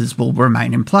offences will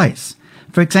remain in place.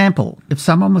 For example, if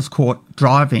someone was caught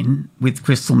driving with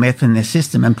crystal meth in their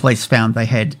system and police found they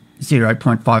had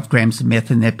 0.5 grams of meth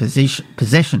in their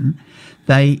possession,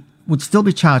 they would still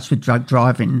be charged with drug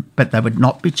driving, but they would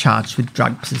not be charged with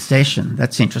drug possession.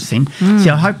 That's interesting. See,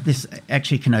 I hope this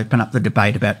actually can open up the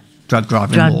debate about drug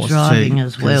driving laws too. Drug driving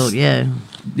as well, yeah.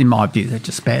 In my view, they're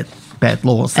just bad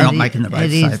laws. They're not making the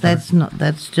roads safer.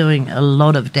 That's doing a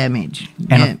lot of damage.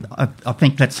 And I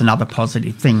think that's another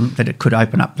positive thing, that it could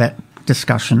open up that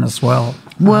discussion as well.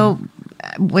 Well,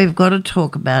 we've got to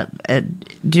talk about,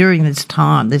 during this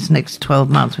time, this next 12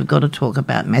 months, we've got to talk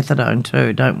about methadone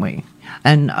too, don't we?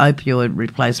 And opioid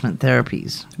replacement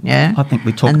therapies, yeah? I think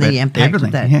we talk and about the impact everything.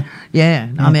 Of that.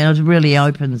 Yeah. I mean, it really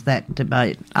opens that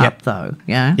debate up though,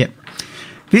 yeah? Yep.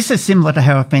 This is similar to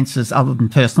how offences other than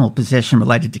personal possession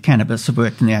related to cannabis have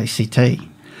worked in the ACT.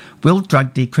 Will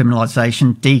drug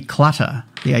decriminalisation declutter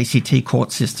the ACT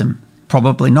court system?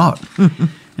 Probably not.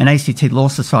 An ACT Law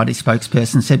Society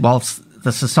spokesperson said whilst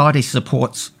the society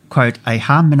supports, quote, a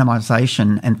harm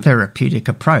minimisation and therapeutic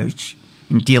approach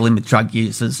in dealing with drug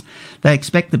users, they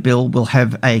expect the bill will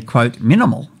have a, quote,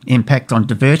 minimal impact on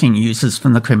diverting users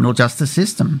from the criminal justice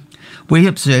system. We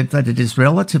observe that it is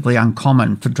relatively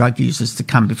uncommon for drug users to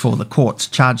come before the courts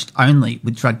charged only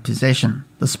with drug possession,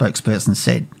 the spokesperson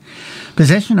said.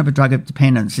 Possession of a drug of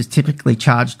dependence is typically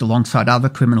charged alongside other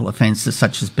criminal offences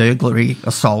such as burglary,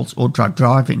 assault or drug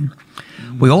driving.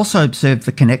 We also observe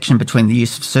the connection between the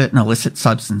use of certain illicit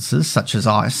substances, such as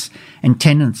ice, and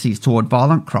tendencies toward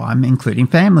violent crime, including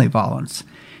family violence.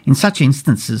 In such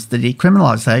instances, the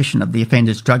decriminalisation of the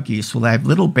offender's drug use will have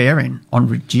little bearing on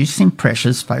reducing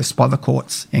pressures faced by the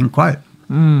courts, end quote.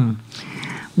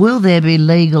 Will there be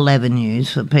legal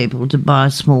avenues for people to buy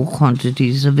small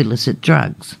quantities of illicit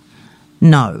drugs?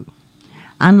 No.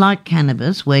 Unlike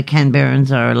cannabis, where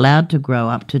Canberrans are allowed to grow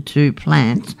up to 2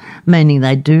 plants, meaning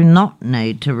they do not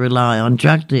need to rely on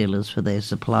drug dealers for their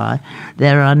supply,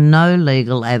 there are no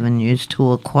legal avenues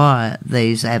to acquire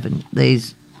these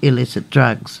illicit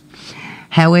drugs.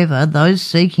 However, those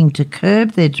seeking to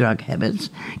curb their drug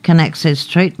habits can access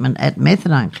treatment at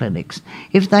methadone clinics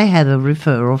if they have a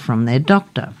referral from their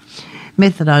doctor.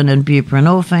 Methadone and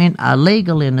buprenorphine are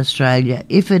legal in Australia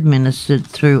if administered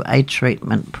through a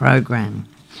treatment program.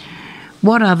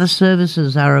 What other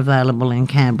services are available in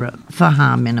Canberra for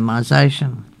harm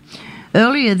minimisation?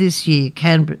 Earlier this year,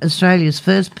 Australia's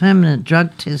first permanent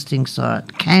drug testing site,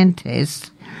 CanTest,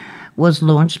 was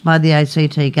launched by the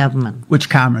ACT government. Which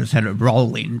Karma's had a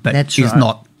role in, but That's she's right.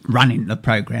 not running the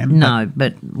program. No,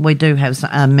 but we do have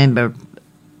a member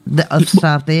of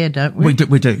staff there, don't we?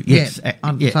 We do, yes.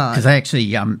 on site. Because they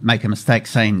actually make a mistake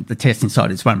saying the testing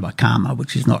site is run by Karma,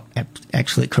 which is not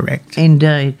actually correct.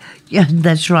 Indeed. Yeah,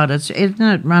 that's right. Isn't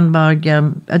it run by,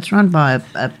 it's run by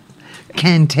a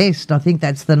CanTest. I think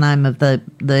that's the name of the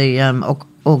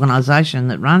organisation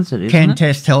that runs it, isn't it?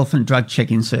 CanTest Health and Drug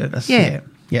Checking Service. Yeah.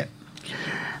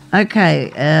 Okay,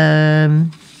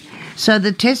 so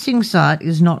the testing site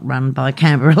is not run by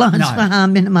Canberra Alliance for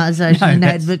Harm Minimisation and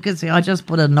Advocacy. I just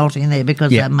put a not in there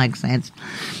because that makes sense.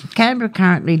 Canberra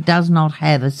currently does not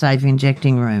have a safe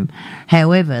injecting room.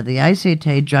 However, the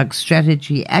ACT Drug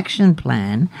Strategy Action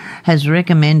Plan has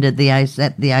recommended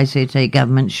that the ACT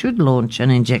government should launch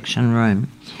an injection room.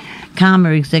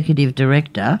 Karma Executive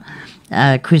Director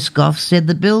Chris Geoff said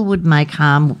the bill would make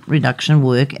harm reduction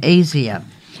work easier.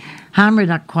 Harm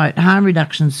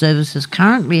reduction services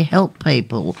currently help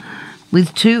people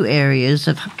with two areas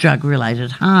of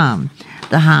drug-related harm,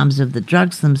 the harms of the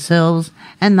drugs themselves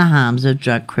and the harms of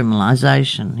drug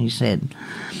criminalisation, he said.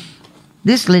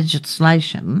 This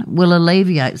legislation will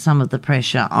alleviate some of the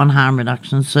pressure on harm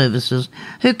reduction services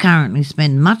who currently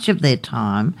spend much of their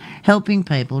time helping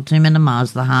people to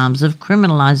minimise the harms of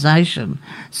criminalisation,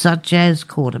 such as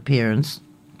court appearances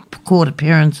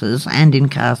and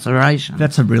incarceration.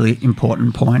 That's a really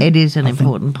important point. It is an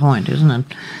important point, isn't it?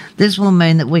 This will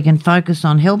mean that we can focus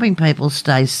on helping people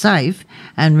stay safe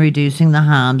and reducing the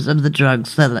harms of the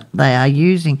drugs that they are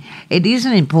using. It is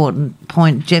an important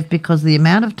point, Geoff, because the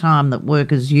amount of time that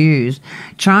workers use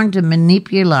trying to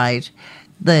manipulate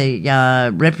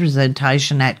the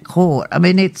representation at court. I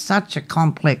mean, it's such a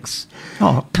complex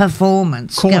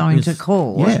performance going to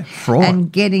court, fraud.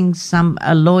 And getting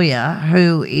a lawyer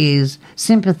who is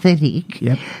sympathetic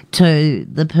to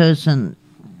the person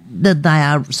that they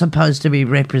are supposed to be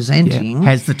representing.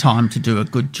 Has the time to do a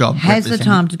good job. Has the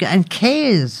time to go and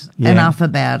cares enough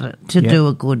about it to do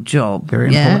a good job.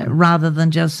 Very important. Rather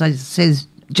than just says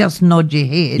just nod your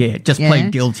head. Yeah, just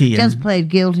plead guilty. Just plead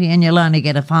guilty and you'll only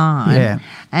get a fine. Yeah.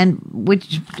 And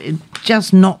which is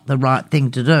just not the right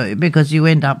thing to do, because you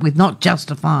end up with not just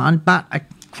a fine but a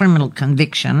criminal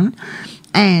conviction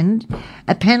and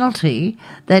a penalty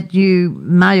that you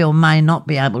may or may not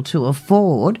be able to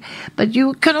afford, but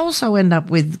you can also end up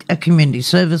with a community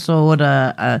service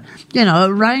order, a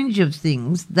range of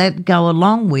things that go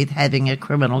along with having a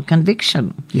criminal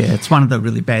conviction. Yeah, it's one of the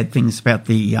really bad things about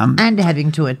the... and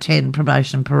having to attend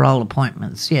probation parole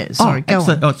appointments. Yeah, sorry, go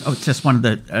on. It's just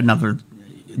another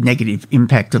negative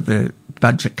impact of the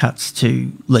budget cuts to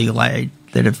legal aid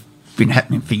that have been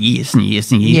happening for years and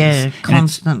years and years. Yeah,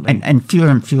 constantly. And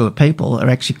fewer people are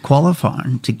actually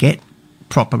qualifying to get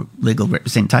proper legal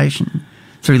representation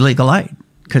through legal aid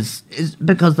because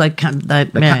they can't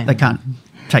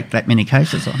take that many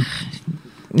cases on.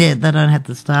 Yeah, they don't have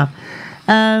the staff.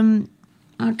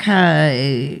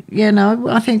 Okay,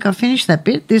 I think I finished that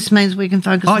bit. This means we can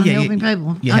focus on helping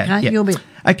people. Your bit.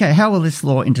 Okay, how will this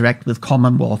law interact with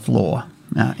Commonwealth law?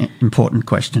 Important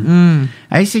question.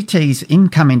 ACT's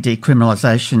incoming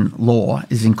decriminalisation law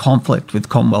is in conflict with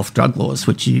Commonwealth drug laws,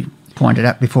 which you pointed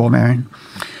out before, Marion.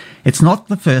 It's not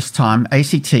the first time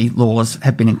ACT laws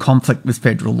have been in conflict with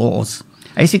federal laws.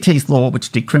 ACT's law,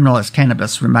 which decriminalised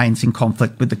cannabis, remains in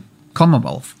conflict with the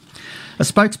Commonwealth. A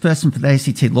spokesperson for the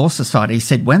ACT Law Society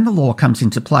said when the law comes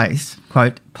into place,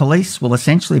 quote, police will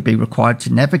essentially be required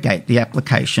to navigate the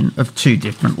application of two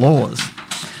different laws.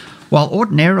 While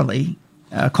ordinarily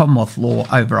Commonwealth law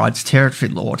overrides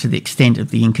territory law to the extent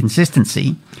of the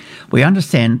inconsistency, we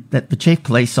understand that the Chief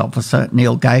Police Officer,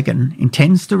 Neil Gagan,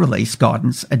 intends to release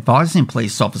guidance advising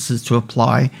police officers to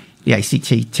apply the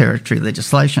ACT territory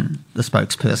legislation, the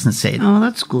spokesperson said. Oh,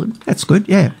 that's good. That's good,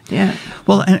 yeah. Yeah.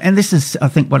 Well, and this is, I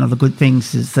think, one of the good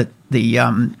things is that the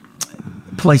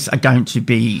police are going to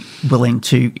be willing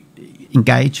to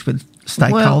engage with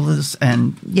stakeholders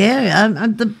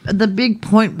the big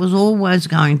point was always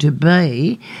going to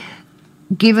be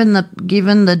given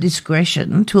the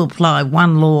discretion to apply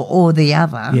one law or the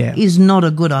other is not a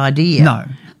good idea. No.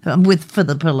 For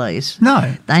the police.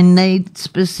 No. They need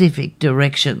specific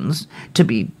directions to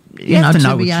be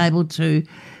able to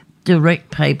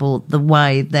direct people the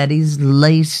way that is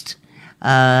least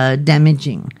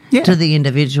damaging to the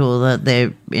individual that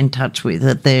they're in touch with,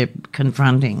 that they're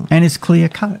confronting. And it's clear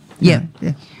cut. Yeah.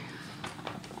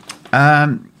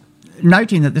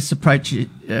 Noting that this approach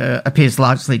appears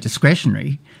largely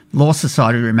discretionary, Law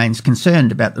Society remains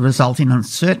concerned about the resulting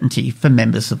uncertainty for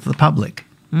members of the public.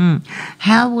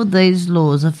 How will these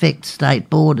laws affect state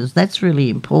borders? That's really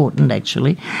important,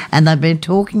 actually. And they've been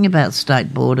talking about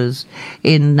state borders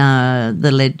in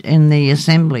the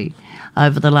Assembly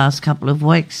over the last couple of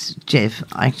weeks, Geoff,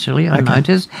 actually, I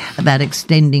noticed, about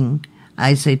extending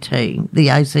the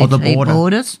ACT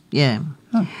borders. Yeah.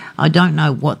 Oh. I don't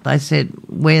know what they said,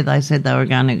 where they said they were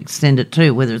going to extend it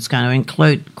to, whether it's going to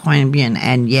include Queanbeyan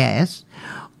and Yass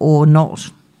or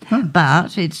not.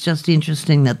 But it's just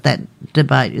interesting that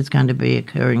debate is going to be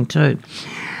occurring too.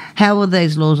 How will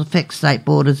these laws affect state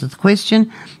borders is the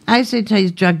question.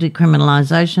 ACT's drug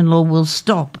decriminalisation law will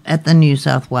stop at the New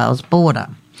South Wales border.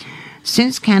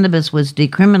 Since cannabis was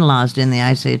decriminalised in the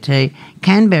ACT,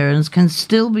 Canberrans can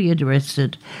still be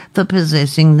arrested for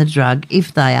possessing the drug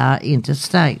if they are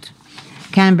interstate.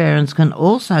 Canberrans can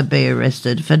also be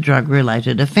arrested for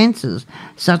drug-related offences,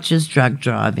 such as drug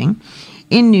driving,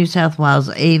 in New South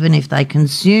Wales even if they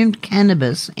consumed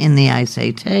cannabis in the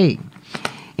ACT.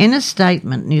 In a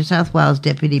statement, New South Wales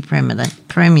Deputy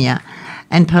Premier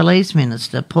and Police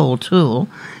Minister Paul Toole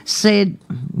said,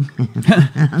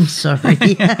 I'm sorry,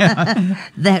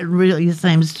 that really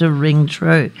seems to ring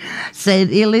true, said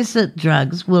illicit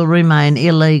drugs will remain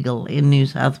illegal in New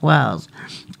South Wales.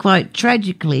 Quote,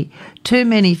 tragically, too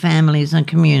many families and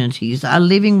communities are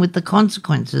living with the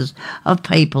consequences of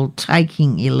people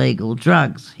taking illegal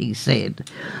drugs, he said.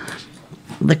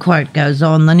 The quote goes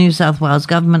on, the New South Wales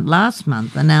government last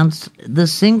month announced the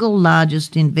single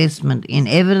largest investment in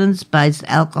evidence-based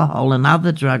alcohol and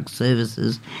other drug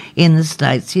services in the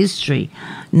state's history,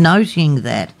 noting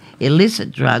that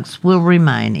illicit drugs will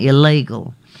remain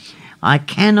illegal. I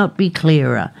cannot be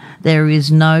clearer. There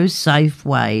is no safe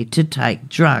way to take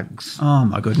drugs. Oh,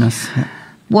 my goodness.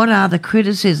 What are the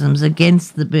criticisms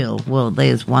against the bill? Well,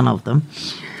 there's one of them.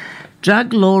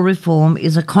 Drug law reform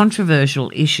is a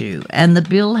controversial issue, and the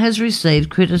bill has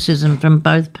received criticism from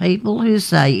both people who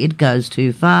say it goes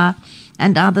too far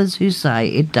and others who say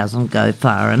it doesn't go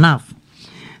far enough.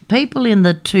 People in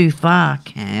the too far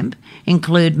camp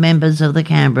include members of the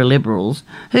Canberra Liberals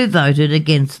who voted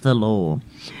against the law.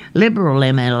 Liberal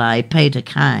MLA Peter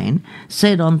Kane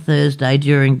said on Thursday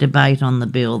during debate on the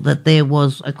bill that there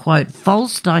was a, quote,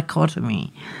 false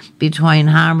dichotomy between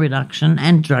harm reduction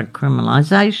and drug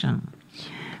criminalisation.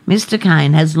 Mr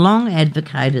Kane has long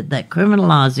advocated that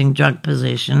criminalising drug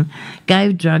possession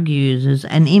gave drug users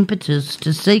an impetus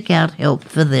to seek out help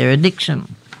for their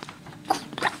addiction.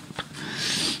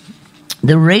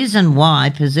 The reason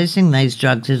why possessing these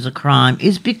drugs is a crime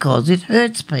is because it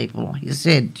hurts people, he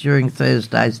said during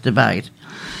Thursday's debate.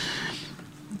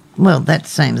 Well, that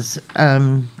seems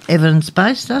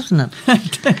evidence-based, doesn't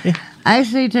it?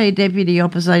 ACT Deputy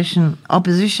Opposition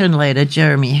Leader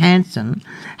Jeremy Hansen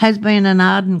has been an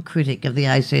ardent critic of the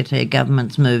ACT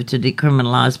government's move to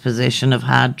decriminalise possession of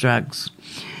hard drugs.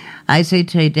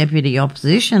 ACT Deputy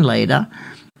Opposition Leader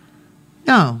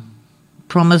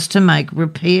promised to make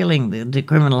repealing the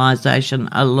decriminalisation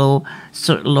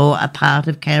law a part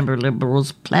of Canberra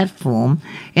Liberals' platform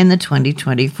in the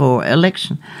 2024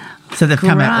 election. So they've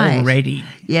come out already.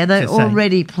 Yeah, they're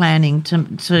already planning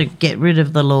to get rid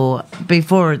of the law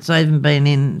before it's even been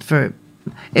in for...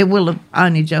 It will have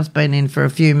only just been in for a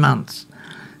few months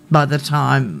by the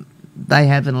time they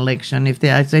have an election. If the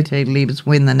ACT Libs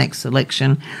win the next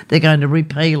election, they're going to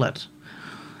repeal it.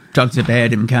 Drugs are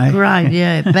bad, MK. Right,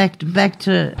 yeah. back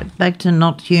to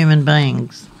not human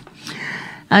beings.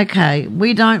 Okay,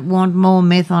 we don't want more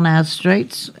meth on our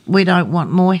streets. We don't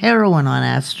want more heroin on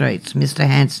our streets, Mr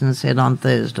Hansen said on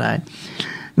Thursday.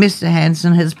 Mr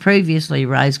Hansen has previously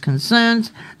raised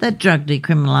concerns that drug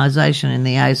decriminalisation in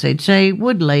the ACT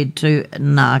would lead to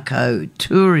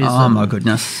narco-tourism. Oh, my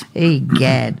goodness.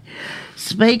 Egad.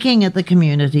 Speaking at the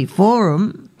Community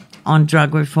Forum on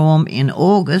drug reform in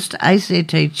August,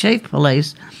 ACT Chief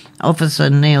Police Officer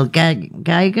Neil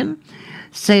Gagan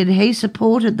said he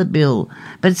supported the bill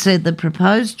but said the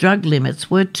proposed drug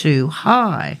limits were too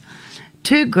high.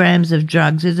 2 grams of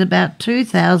drugs is about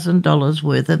 $2,000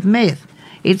 worth of meth.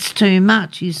 It's too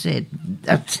much, he said.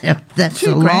 That's 2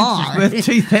 a lie. grams is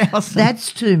worth $2,000.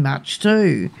 That's too much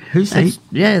too. Who's he?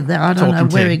 Yeah, I don't know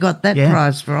where he got that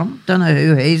price from. Don't know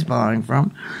who he's buying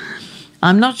from.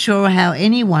 I'm not sure how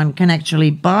anyone can actually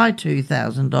buy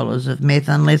 $2,000 of meth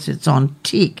unless it's on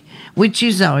tick, which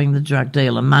is owing the drug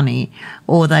dealer money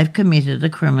or they've committed a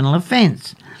criminal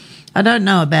offence. I don't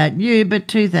know about you, but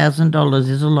 $2,000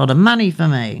 is a lot of money for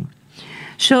me.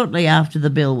 Shortly after the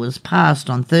bill was passed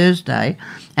on Thursday,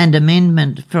 an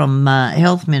amendment from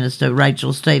Health Minister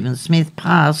Rachel Stephen-Smith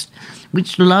passed,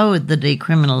 which lowered the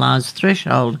decriminalised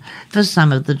threshold for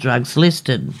some of the drugs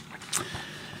listed.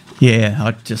 Yeah,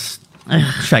 I just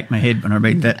shake my head when I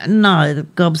read that. No, the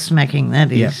gobsmacking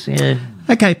that is, yeah.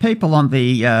 Okay, people on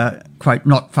the, quote,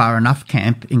 not far enough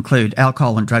camp include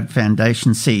Alcohol and Drug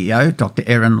Foundation CEO Dr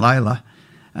Erin Layla,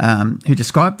 who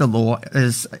described the law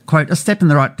as, quote, a step in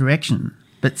the right direction,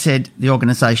 but said the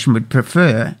organisation would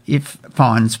prefer if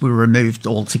fines were removed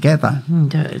altogether.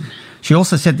 Indeed. She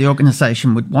also said the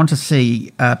organisation would want to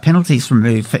see penalties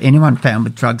removed for anyone found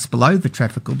with drugs below the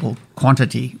trafficable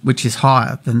quantity, which is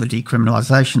higher than the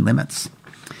decriminalisation limits.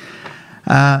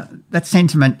 That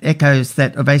sentiment echoes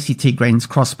that of ACT Greens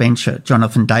crossbencher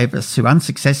Jonathan Davis, who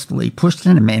unsuccessfully pushed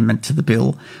an amendment to the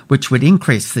bill which would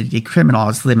increase the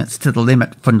decriminalised limits to the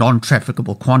limit for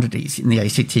non-trafficable quantities in the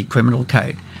ACT Criminal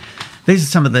Code. These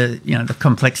are some of the, the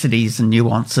complexities and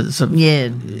nuances of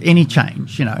any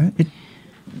change. It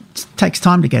takes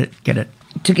time to get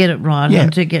it right. Yeah.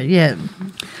 And to get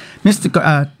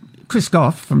Mr. Chris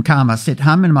Geoff from Karma said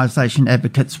harm minimisation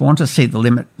advocates want to see the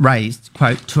limit raised,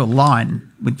 quote, to align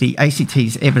with the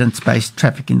ACT's evidence-based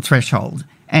trafficking threshold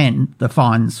and the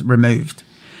fines removed.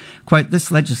 Quote,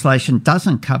 this legislation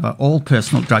doesn't cover all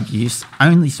personal drug use,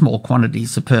 only small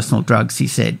quantities of personal drugs, he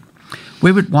said.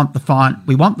 We want the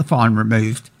fine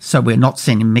removed so we're not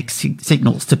sending mixed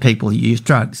signals to people who use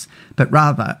drugs, but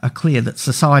rather are clear that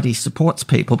society supports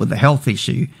people with a health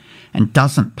issue and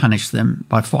doesn't punish them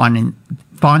by fining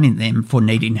them for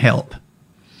needing help.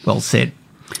 Well said.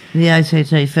 The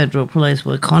ACT Federal Police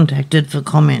were contacted for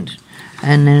comment,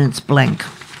 and then it's blank.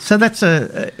 So that's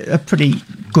a pretty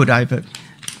good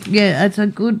Yeah, it's a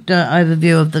good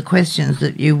overview of the questions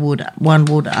that one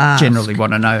would ask. generally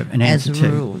want to know an answer as a to.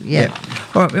 rule, yeah.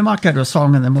 All right, we might go to a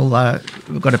song and then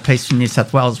we've got a piece from New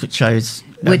South Wales which shows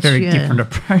a very different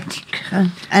approach.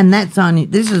 And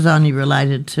this is only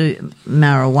related to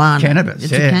marijuana. Cannabis,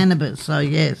 It's yeah. a cannabis, so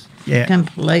yes. Yeah.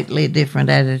 Completely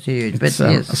different attitude. It's but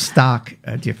yes. a stark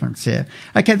difference, yeah.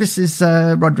 Okay, this is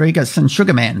Rodriguez and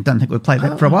Sugar Man. Don't think we've played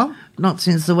that for a while. Not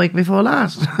since the week before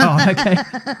last. Oh, okay.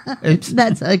 Oops.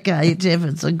 That's okay, Geoff.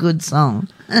 It's a good song.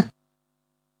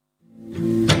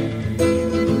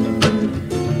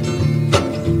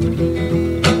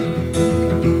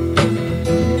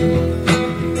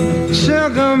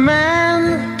 Sugar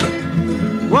man,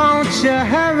 won't you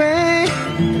hurry?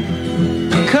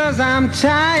 'Cause I'm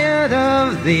tired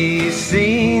of these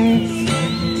scenes.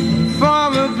 For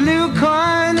a blue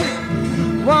coin,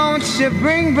 won't you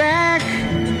bring back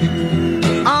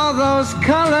all those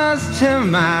colors to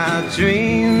my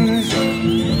dreams?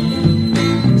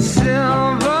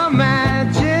 Silver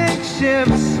magic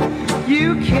ships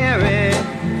you carry,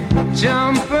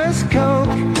 jumpers,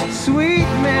 Coke, sweet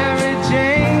Mary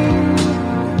Jane.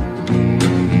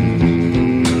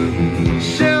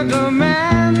 Sugar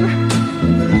man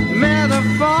met a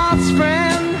false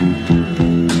friend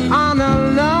on a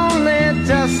lonely,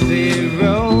 dusty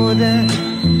road.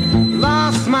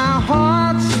 Lost my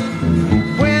heart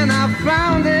when I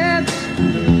found it.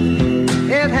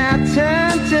 It had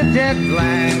turned to dead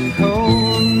black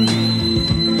coal.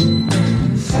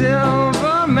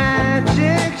 Silver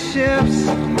magic ships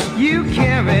you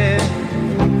carry,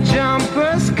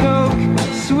 jumpers, Coke,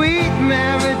 sweet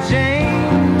Mary Jane.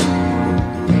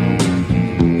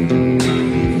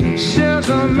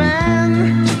 Sugar man,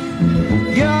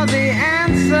 you're the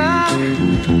answer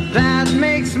that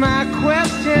makes my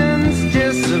questions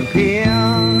disappear.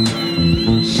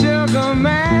 Sugar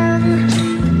man,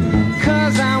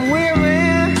 'cause I'm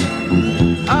weary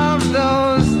of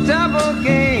those double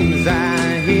games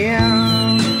I hear.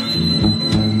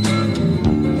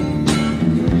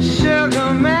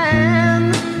 Sugar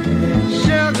man,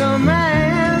 sugar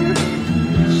man,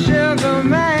 sugar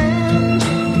man,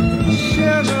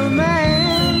 sugar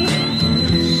man,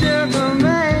 sugar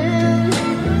man,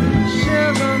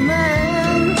 sugar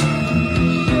man,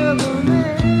 sugar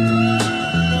man.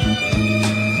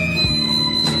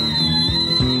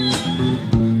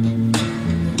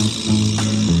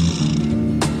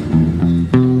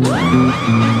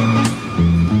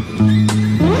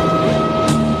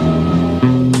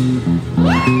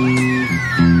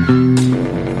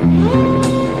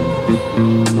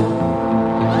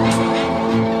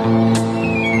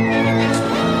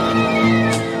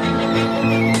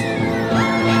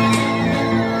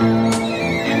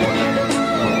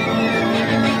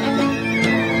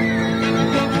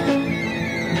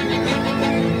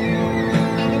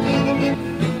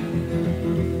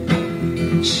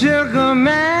 Sugar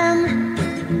man,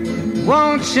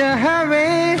 won't you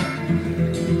hurry?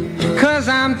 'Cause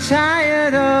I'm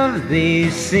tired of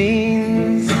these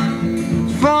scenes.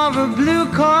 For a blue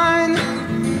coin,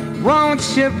 won't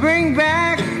you bring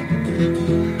back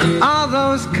all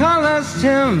those colors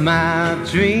to my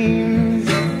dreams?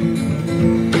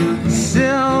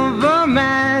 Silver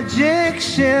magic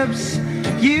ships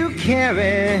you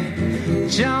carry,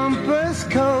 jumpers,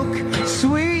 Coke,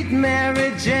 sweet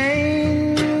Mary Jane.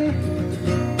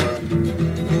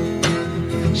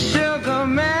 Sugar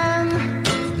man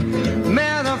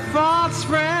met a false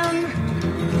friend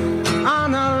on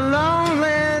a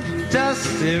lonely,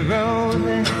 dusty road.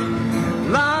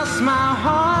 Lost my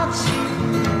heart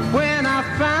when I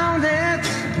found it.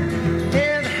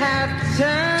 It had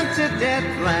turned to dead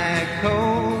black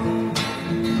coal.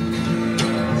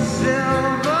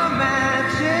 Silver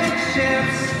magic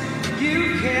ships you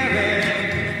carry,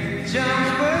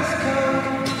 jumpers,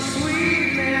 Coke, sweet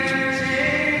Mary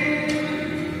Jane.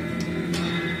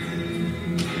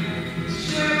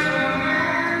 Sugar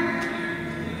man,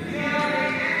 you're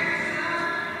the answer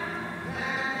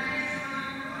that makes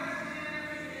my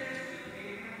questions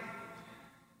disappear.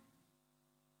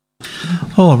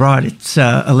 All right, it's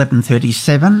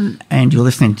 11:37 and you're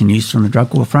listening to News from the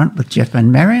Drug War Front with Geoff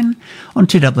and Marion on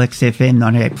 2XXFM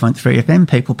 98.3 FM,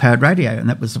 People Powered Radio. And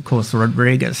that was, of course,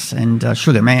 Rodriguez and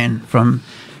Sugar Man from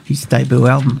his debut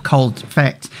album, Cold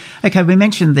Fact. Okay, we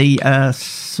mentioned the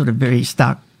sort of very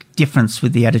stark difference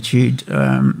with the attitude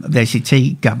of the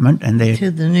ACT government and their...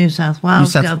 To the New South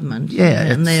Wales government. Yeah.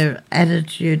 And their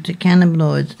attitude to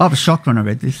cannabinoids. I was shocked when I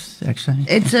read this, actually.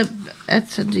 It's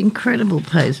an incredible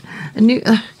piece.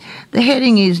 The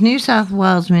heading is New South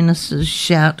Wales ministers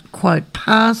shout, quote,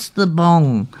 pass the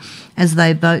bong as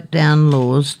they vote down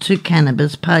laws to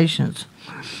cannabis patients,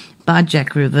 by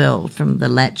Jack Revell from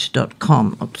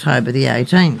thelatch.com, October the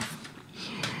 18th.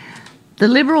 The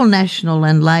Liberal, National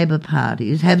and Labor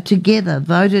parties have together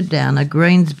voted down a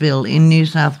Greens bill in New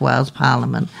South Wales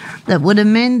Parliament that would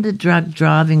amend the drug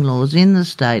driving laws in the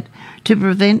state to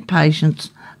prevent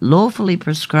patients lawfully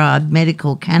prescribed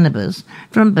medical cannabis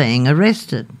from being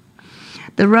arrested.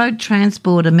 The Road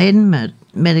Transport Amendment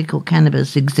Medical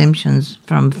Cannabis Exemptions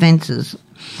from Offences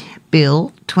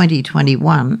Bill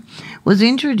 2021 was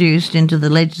introduced into the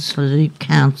Legislative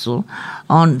Council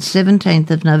on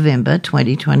 17th of November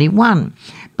 2021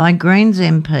 by Greens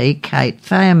MP Kate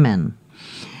Fairman.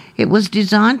 It was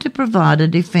designed to provide a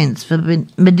defence for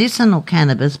medicinal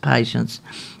cannabis patients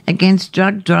against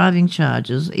drug driving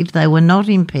charges if they were not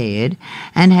impaired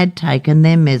and had taken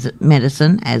their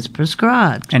medicine as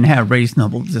prescribed. And how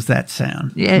reasonable does that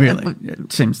sound? Yeah, really,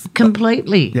 it seems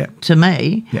completely to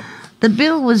me. Yeah. The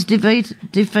bill was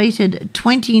defeated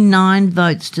 29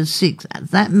 votes to 6.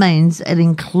 That means it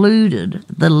included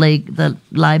the Labor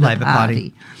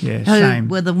Party, Yeah, who shame.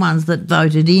 were the ones that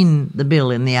voted in the bill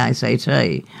in the ACT,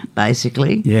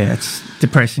 basically. Yeah, it's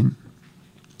depressing.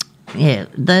 Yeah,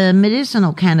 the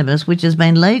medicinal cannabis, which has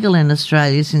been legal in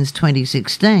Australia since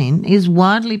 2016, is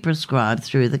widely prescribed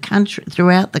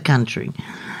throughout the country,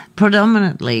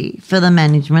 predominantly for the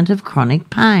management of chronic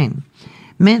pain.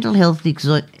 Mental health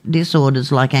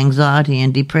disorders like anxiety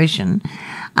and depression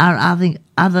are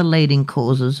other leading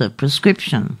causes of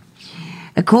prescription.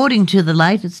 According to the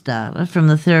latest data from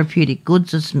the Therapeutic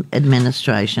Goods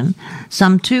Administration,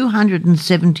 some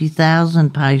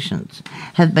 270,000 patients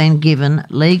have been given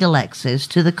legal access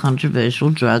to the controversial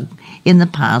drug in the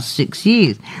past 6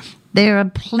 years. There are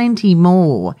plenty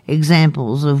more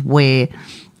examples of where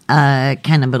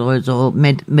cannabinoids or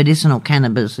medicinal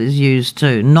cannabis is used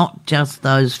too, not just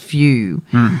those few.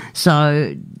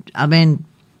 So, I mean,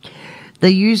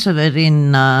 the use of it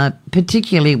in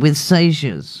particularly with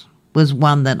seizures was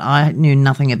one that I knew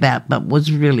nothing about but was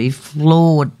really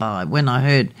floored by when I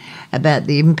heard about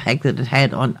the impact that it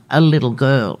had on a little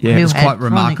girl Yeah, who it's had quite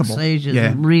chronic remarkable. seizures.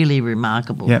 Yeah. Really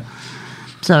remarkable. Yeah.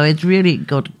 So it's really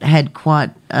had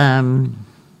quite a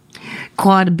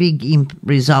big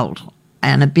result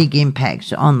and a big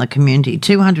impact on the community.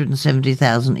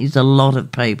 270,000 is a lot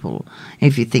of people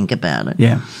if you think about it.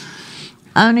 Yeah.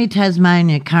 Only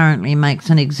Tasmania currently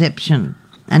makes an exception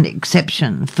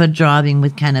for driving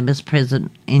with cannabis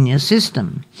present in your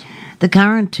system. The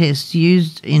current tests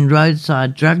used in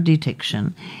roadside drug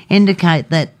detection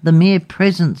indicate that the mere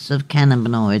presence of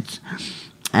cannabinoids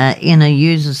in a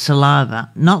user's saliva,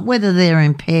 not whether they're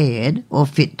impaired or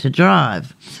fit to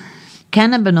drive.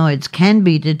 Cannabinoids can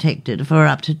be detected for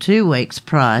up to 2 weeks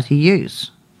prior to use.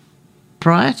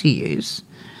 Prior to use?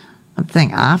 I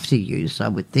think after use, I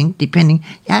would think, depending.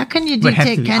 How can you Would have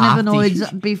to detect be after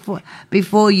cannabinoids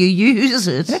before you use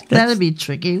it? That'd be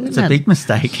tricky, wouldn't It's a it? big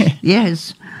mistake.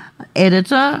 Yes.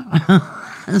 Editor,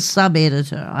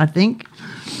 sub-editor, I think.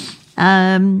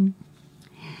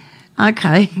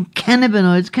 Okay,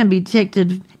 cannabinoids can be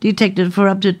detected for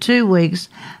up to 2 weeks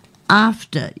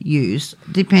after use,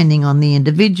 depending on the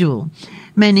individual,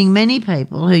 meaning many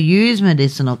people who use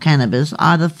medicinal cannabis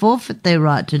either forfeit their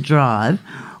right to drive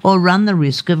or run the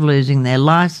risk of losing their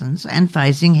licence and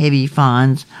facing heavy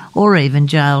fines or even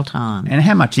jail time. And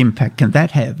how much impact can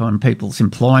that have on people's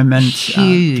employment,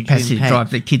 Huge capacity impact. to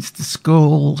drive their kids to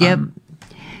school? Yep.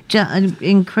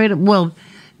 Incredible. Well,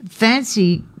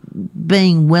 fancy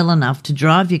being well enough to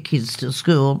drive your kids to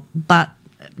school, but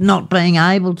not being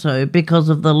able to because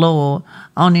of the law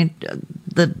on it.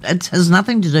 That it has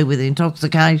nothing to do with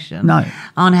intoxication. No.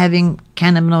 On having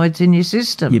cannabinoids in your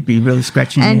system. You'd be really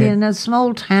scratching And your head. in a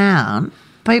small town,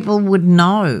 people would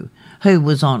know who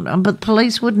was on, but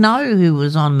police would know who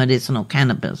was on medicinal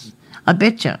cannabis. I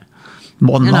bet you.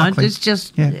 More than likely. It's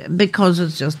just Yeah. because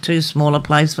it's just too small a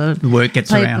place for The word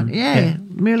gets people. around. Yeah,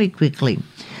 really quickly.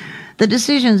 The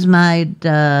decisions made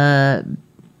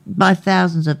by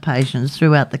thousands of patients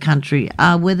throughout the country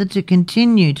are whether to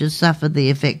continue to suffer the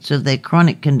effects of their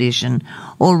chronic condition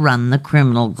or run the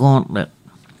criminal gauntlet.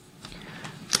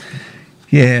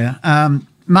 Yeah.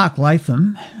 Mark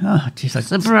Latham. Oh, geez,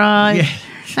 Surprise. Yeah.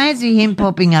 Fancy him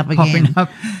popping up again. Popping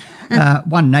up.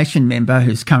 One Nation member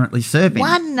who's currently serving.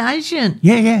 One Nation?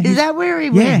 Yeah. Is that where he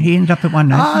went? Yeah, he ended up at One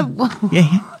Nation. Oh, well,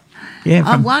 Yeah.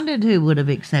 I wondered who would have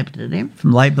accepted him.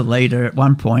 From Labor leader at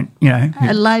one point,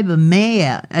 A Labor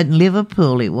mayor at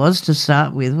Liverpool he was to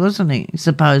start with, wasn't he,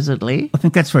 supposedly? I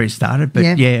think that's where he started,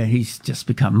 but Yeah. he's just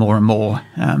become more and more,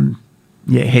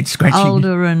 head scratching.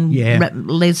 Older and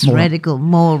less More- radical,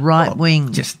 more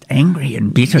right-wing. Just angry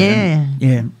and bitter. Yeah.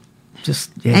 And,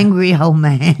 Angry old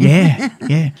man. Yeah.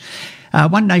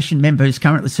 One Nation member who's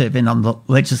currently serving on the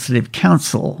Legislative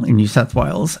Council in New South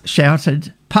Wales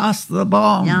shouted, "Pass the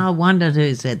bomb," I wondered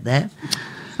who said that.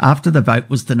 after the vote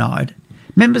was denied.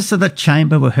 Members of the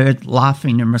chamber were heard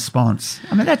laughing in response.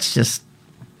 I mean, that's just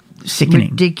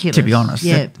sickening, Ridiculous, to be honest.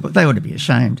 yeah. They ought to be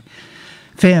ashamed.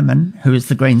 Fairman, who is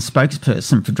the Green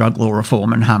spokesperson for drug law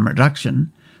reform and harm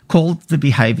reduction, called the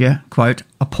behaviour, quote,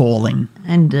 appalling.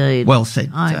 Indeed. Well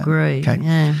said. I agree,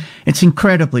 yeah. It's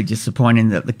incredibly disappointing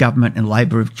that the government and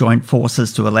Labor have joined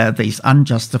forces to allow these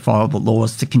unjustifiable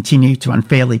laws to continue to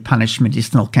unfairly punish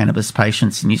medicinal cannabis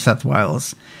patients in New South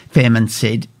Wales, Fairman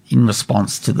said in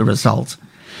response to the result.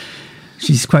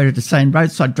 She's quoted as saying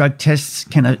roadside drug tests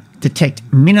can detect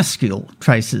minuscule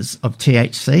traces of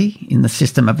THC in the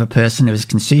system of a person who has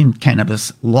consumed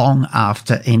cannabis long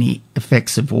after any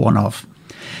effects have worn off.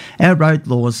 Our road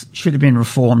laws should have been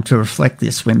reformed to reflect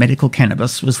this where medical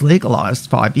cannabis was legalised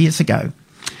 5 years ago.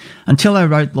 Until our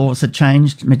road laws are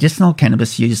changed, medicinal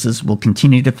cannabis users will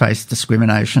continue to face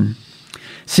discrimination.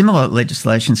 Similar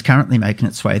legislation is currently making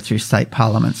its way through state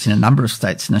parliaments in a number of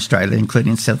states in Australia,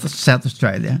 including South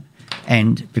Australia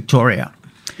and Victoria.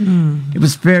 It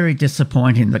was very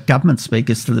disappointing that government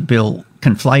speakers to the bill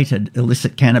conflated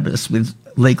illicit cannabis with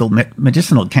legal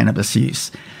medicinal cannabis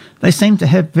use. They seem to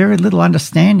have very little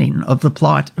understanding of the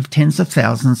plight of tens of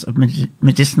thousands of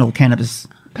medicinal cannabis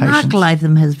patients. Mark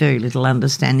Latham has very little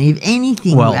understanding of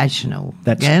anything rational.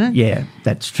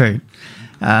 That's true.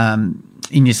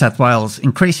 In New South Wales,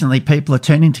 increasingly people are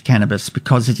turning to cannabis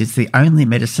because it is the only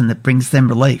medicine that brings them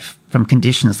relief from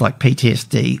conditions like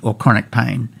PTSD or chronic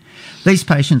pain. These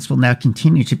patients will now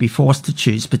continue to be forced to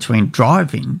choose between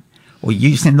driving or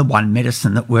using the one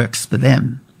medicine that works for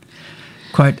them.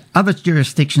 Quote, other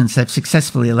jurisdictions have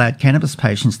successfully allowed cannabis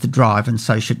patients to drive, and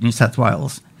so should New South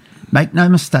Wales. Make no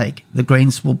mistake, the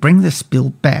Greens will bring this bill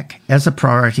back as a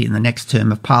priority in the next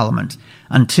term of Parliament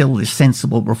until this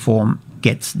sensible reform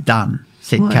gets done,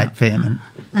 said Kate Fairman.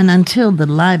 And until the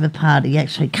Labor Party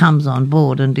actually comes on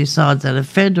board and decides at a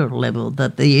federal level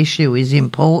that the issue is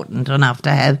important enough to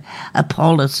have a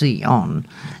policy on,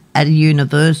 a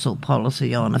universal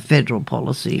policy on, a federal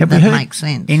policy Have that we heard makes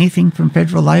sense. anything from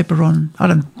federal Labor on?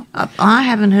 I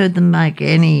haven't heard them make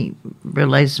any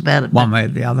release about it. One way or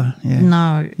the other. Yeah.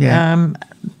 No. Yeah.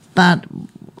 But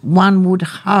one would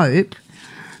hope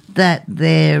that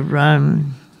they're...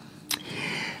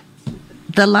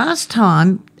 the last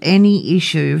time any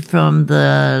issue from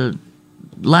the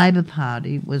Labor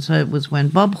Party was heard was when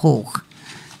Bob Hawke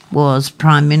was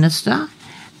Prime Minister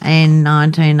in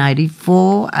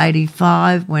 1984,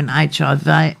 85, when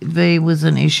HIV was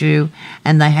an issue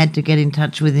and they had to get in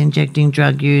touch with injecting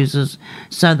drug users.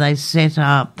 So they set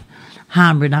up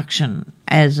harm reduction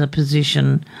as a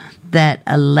position that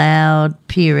allowed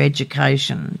peer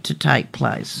education to take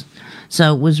place.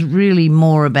 So it was really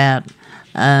more about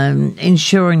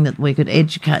ensuring that we could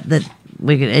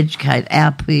educate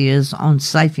our peers on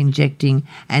safe injecting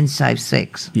and safe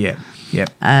sex. Yeah.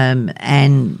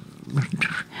 And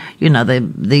you know,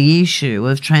 the issue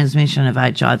of transmission of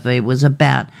HIV was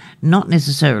about not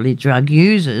necessarily drug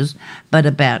users, but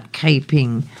about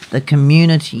keeping the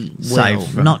community well,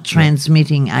 Safe, not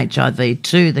transmitting HIV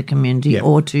to the community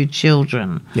or to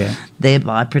children,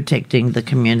 thereby protecting the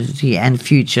community and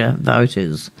future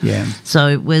voters. Yeah. So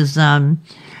it was a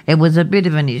bit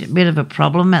of a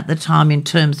problem at the time in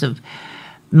terms of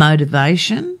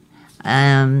motivation,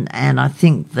 and I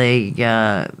think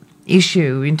the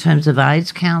issue in terms of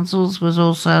AIDS councils was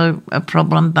also a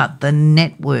problem, but the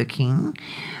networking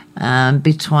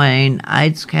between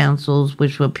AIDS councils,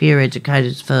 which were peer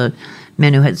educators for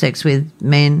men who had sex with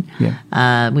men,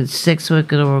 with sex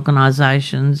worker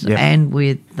organisations and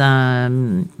with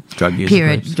drug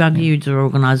user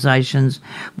organisations,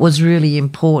 was really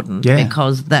important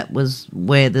because that was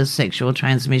where the sexual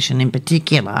transmission in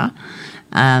particular,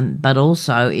 but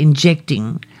also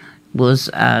injecting was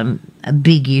a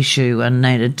big issue and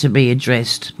needed to be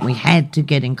addressed. We had to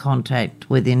get in contact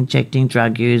with injecting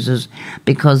drug users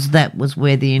because that was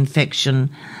where the infection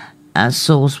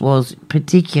source was,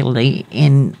 particularly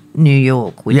in New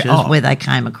York, which is where they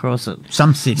came across it.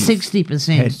 Some cities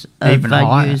 60% had of even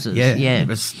higher. users. Yeah, Yeah, it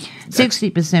was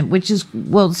 60%, which is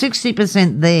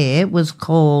 60% there was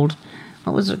called.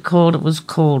 What was it called? It was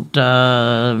called.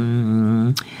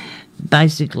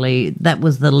 Basically, that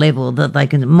was the level that they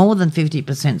can, more than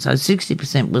 50%. So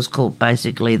 60% was called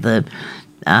basically the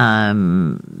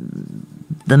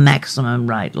maximum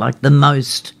rate, like the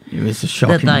most it was a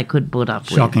shocking, that they could put up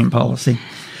shocking with. policy.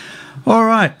 All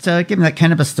right, given that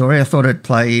cannabis story, I thought I'd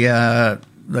play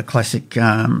the classic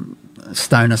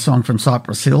stoner song from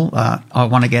Cypress Hill, I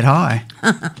Want to Get High.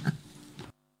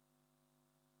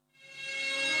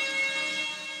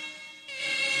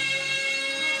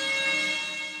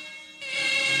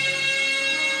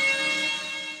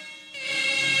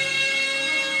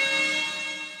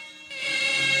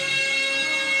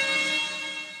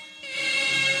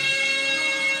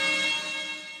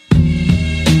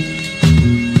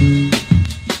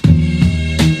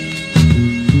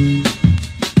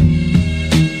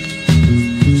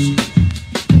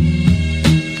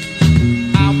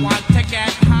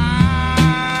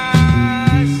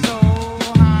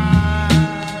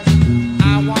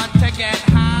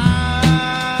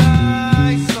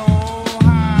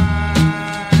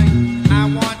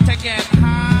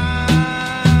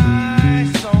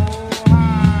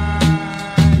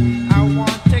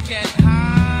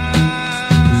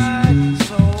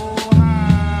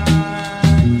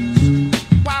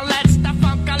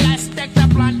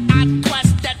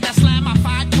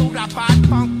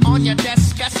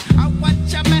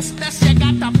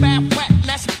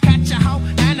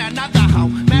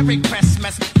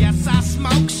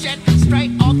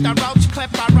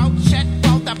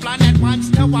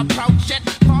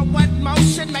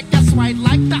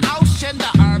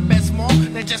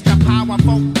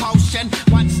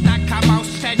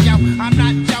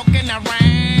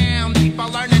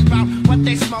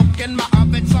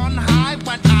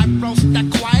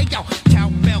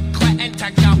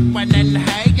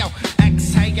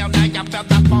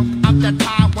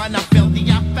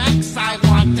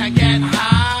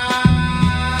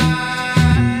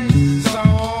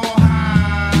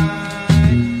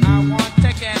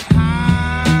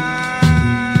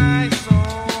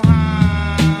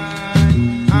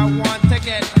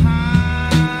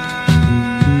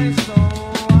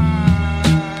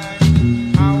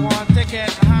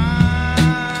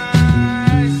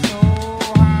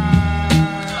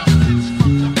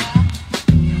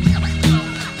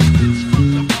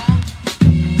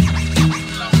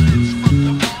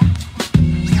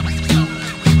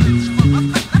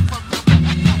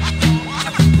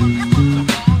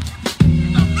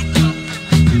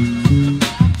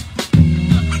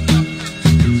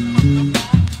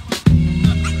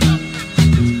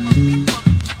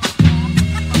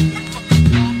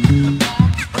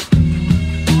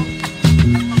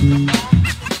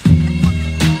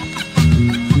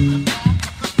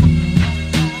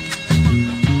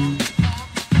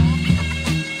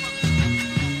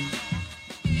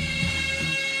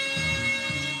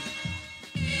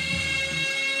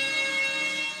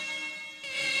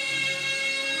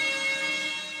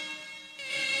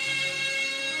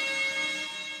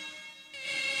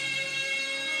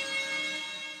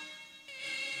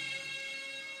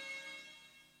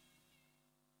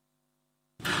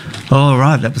 All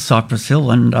right, that was Cypress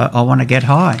Hill, and I Want to Get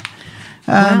High.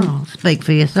 Wow, speak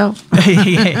for yourself.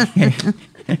 yeah,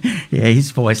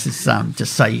 his voice is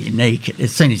just so unique.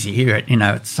 As soon as you hear it,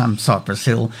 it's Cypress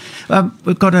Hill.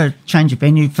 We've got to change a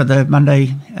venue for the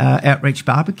Monday Outreach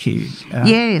Barbecue.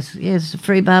 Yes,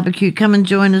 free barbecue. Come and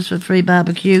join us for free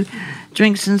barbecue.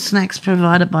 Drinks and snacks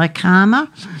provided by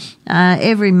Karma.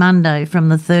 Every Monday from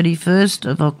the 31st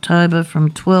of October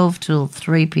from 12 till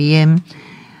 3 p.m,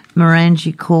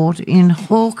 Morangi Court in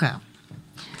Hawker,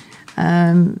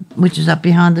 which is up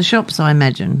behind the shops, I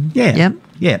imagine. Yeah.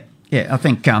 I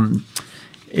think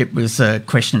it was a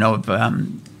question of,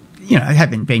 having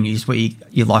venues where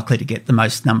you're likely to get the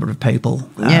most number of people.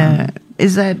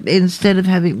 Is that instead of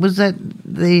having, was that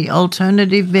the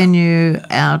alternative venue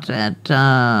out at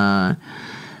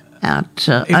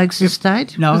Oaks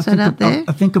Estate? No, was that out there?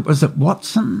 I think it was at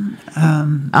Watson.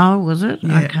 Was it?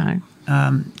 Yeah. Okay.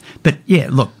 But yeah,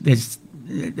 look, there's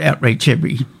outreach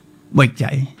every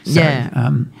weekday. So,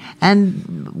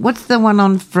 and what's the one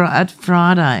on at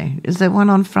Friday? Is there one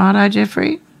on Friday,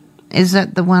 Jeffrey? Is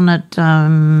that the one at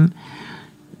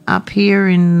up here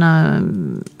in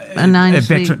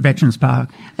Veterans Park?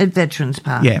 At Veterans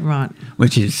Park, yeah, right.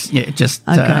 Which is just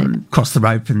across the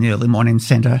road from the Early Morning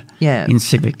Centre in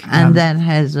Civic. And that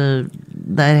has a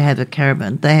they have a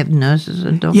caravan. They have nurses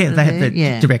and doctors. Yeah, they have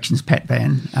the directions pat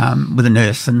van with a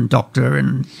nurse and doctor,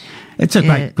 and it's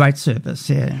a great service.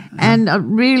 Yeah, and I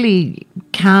really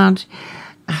can't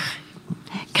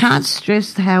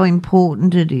stress how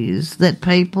important it is that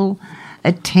people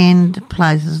attend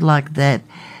places like that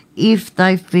if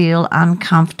they feel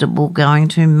uncomfortable going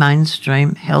to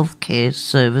mainstream healthcare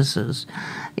services.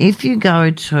 If you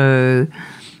go to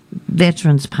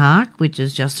Veterans Park, which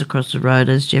is just across the road,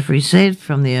 as Jeffrey said,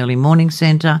 from the early morning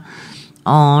centre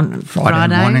on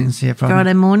Friday mornings,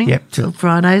 Friday morning, yep, till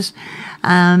Fridays,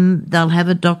 they'll have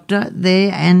a doctor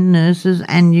there and nurses,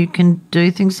 and you can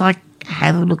do things like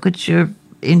have a look at your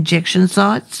injection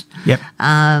sites. Yep.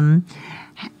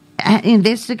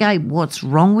 Investigate what's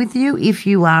wrong with you if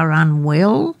you are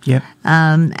unwell. Yep.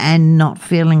 And not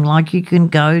feeling like you can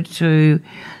go to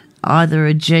either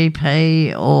a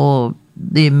GP or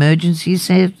the emergency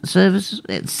service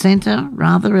centre,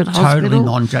 rather, at hospital. Totally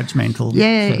non-judgmental.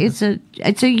 Yeah, service.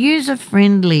 it's a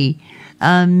user-friendly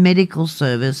medical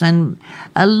service, and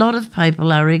a lot of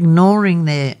people are ignoring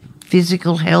their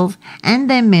physical health and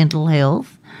their mental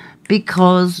health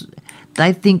because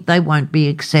they think they won't be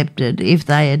accepted if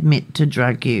they admit to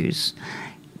drug use.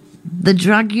 The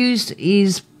drug use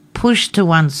is pushed to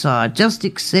one side, just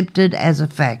accepted as a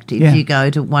fact if you go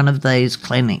to one of these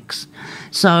clinics.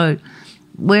 So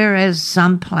whereas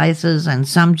some places and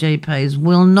some GPs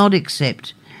will not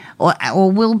accept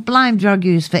or will blame drug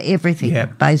use for everything,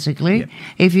 basically. Yep.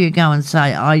 If you go and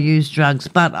say, I use drugs,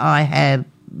 but I have,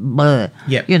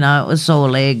 a sore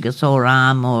leg, a sore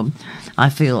arm, or I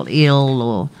feel ill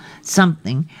or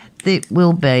something, that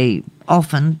will be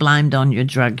often blamed on your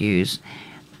drug use.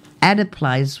 At a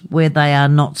place where they are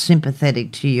not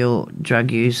sympathetic to your drug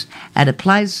use, at a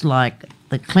place like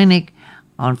the clinic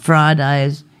on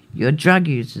Fridays, your drug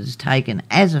use is taken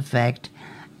as a fact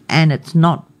and it's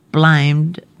not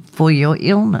blamed for your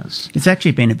illness. It's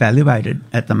actually been evaluated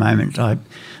at the moment.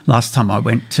 Last time I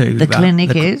went to the clinic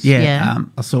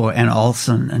I saw Anna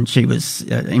Olsen, and she was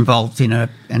involved in an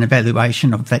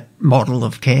evaluation of that model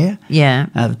of care. Yeah,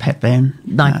 the PAT van,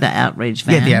 like the outreach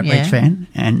van. Yeah, the outreach van,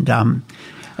 and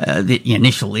the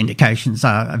initial indications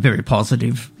are a very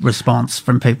positive response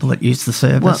from people that use the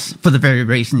service for the very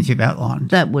reasons you've outlined.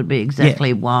 That would be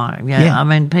exactly why. Yeah, I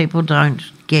mean, people don't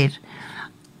get.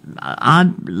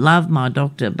 I love my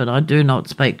doctor, but I do not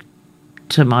speak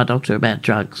to my doctor about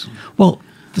drugs. Well,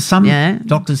 for some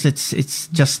doctors, it's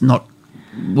just not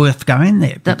worth going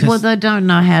there. Well, they don't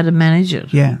know how to manage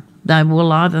it. Yeah. They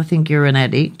will either think you're an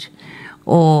addict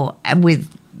and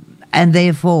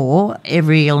therefore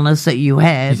every illness that you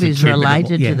have is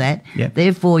related to that. Yeah.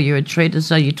 Therefore, you're a treater.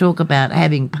 So you talk about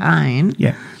having pain.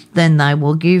 Yeah. Then they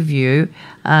will give you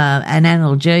an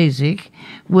analgesic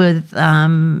with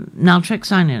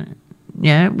naltrexone in it.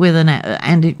 Yeah, with an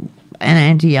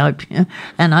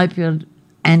opioid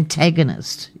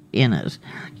antagonist in it.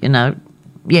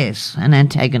 Yes, an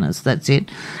antagonist. That's it.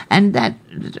 And that,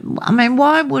 I mean,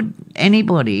 why would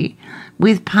anybody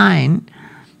with pain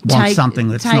want something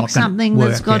that's not something work,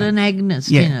 that's got an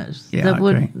agonist in it? Yeah, that I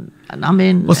would. agree. I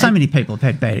mean, well, so many people have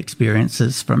had bad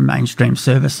experiences from mainstream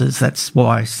services. That's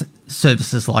why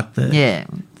services like the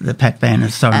PAT van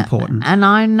is so important. And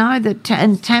I know that,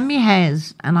 and Tammy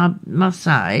has, and I must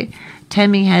say,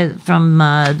 Tammy has from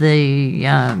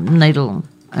the needle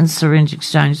and syringe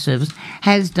exchange service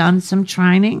has done some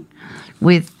training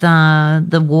with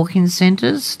the walk-in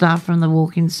centres, staff from the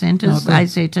walk-in centres,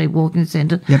 ACT walk-in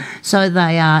centres. Yep. So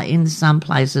they are in some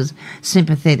places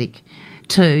sympathetic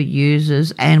to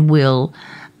users and will,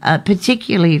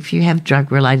 particularly if you have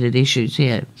drug-related issues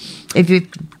here, if you're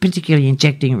particularly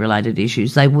injecting-related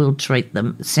issues, they will treat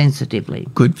them sensitively.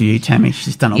 Good for you, Tammy.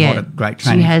 She's done a lot of great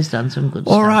training. She has done some good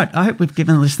stuff. All right. I hope we've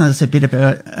given listeners a bit of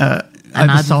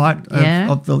oversight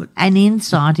of the... An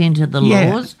insight into the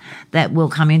laws that will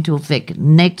come into effect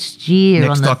next year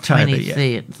on the October,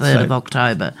 23rd of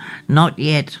October. Not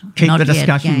yet. Keep not the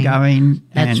discussion yet, going.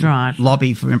 That's and right.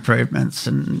 Lobby for improvements.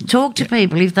 And talk to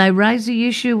people. If they raise the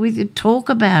issue with you, talk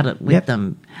about it with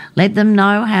them. Let them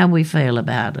know how we feel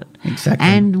about it. Exactly.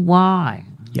 And why.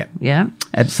 Yep. Yeah?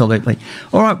 Absolutely.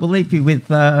 All right, we'll leave you with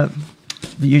the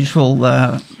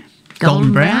usual...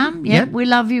 Golden Brown. Yep. We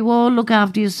love you all. Look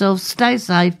after yourselves. Stay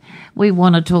safe. We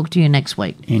want to talk to you next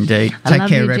week. Indeed. I Take love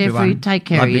care, you, everyone. Jeffrey. Take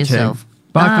care love of you yourself. Too.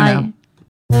 Bye for now.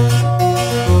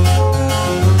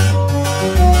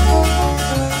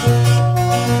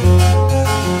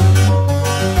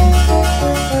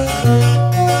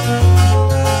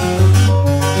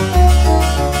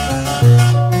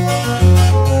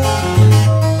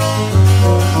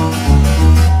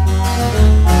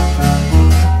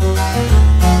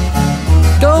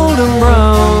 Golden brown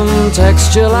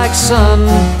Angel like sun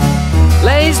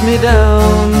lays me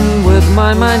down. With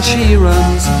my mind she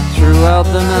runs throughout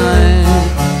the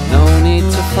night. No need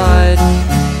to fight,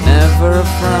 never a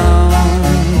frown,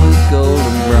 with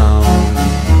golden brown.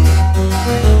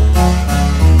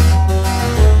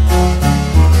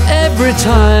 Every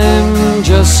time,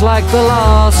 just like the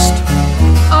last,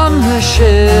 on her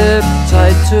ship,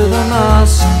 tied to the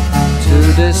mast,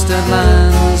 to distant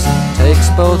lands, takes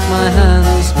both my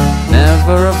hands,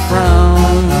 never a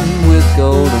frown, with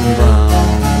golden brown.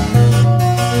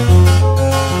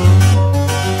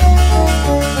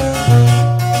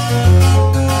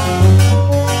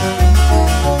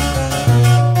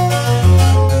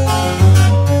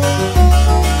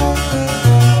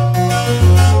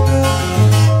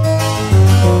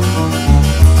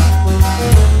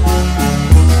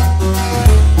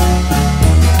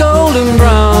 Golden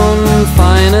brown,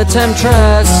 fine a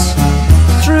temptress.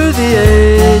 Through the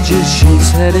ages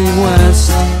she's heading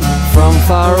west. From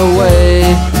far away,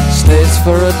 stays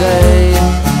for a day,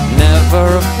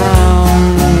 never a frown.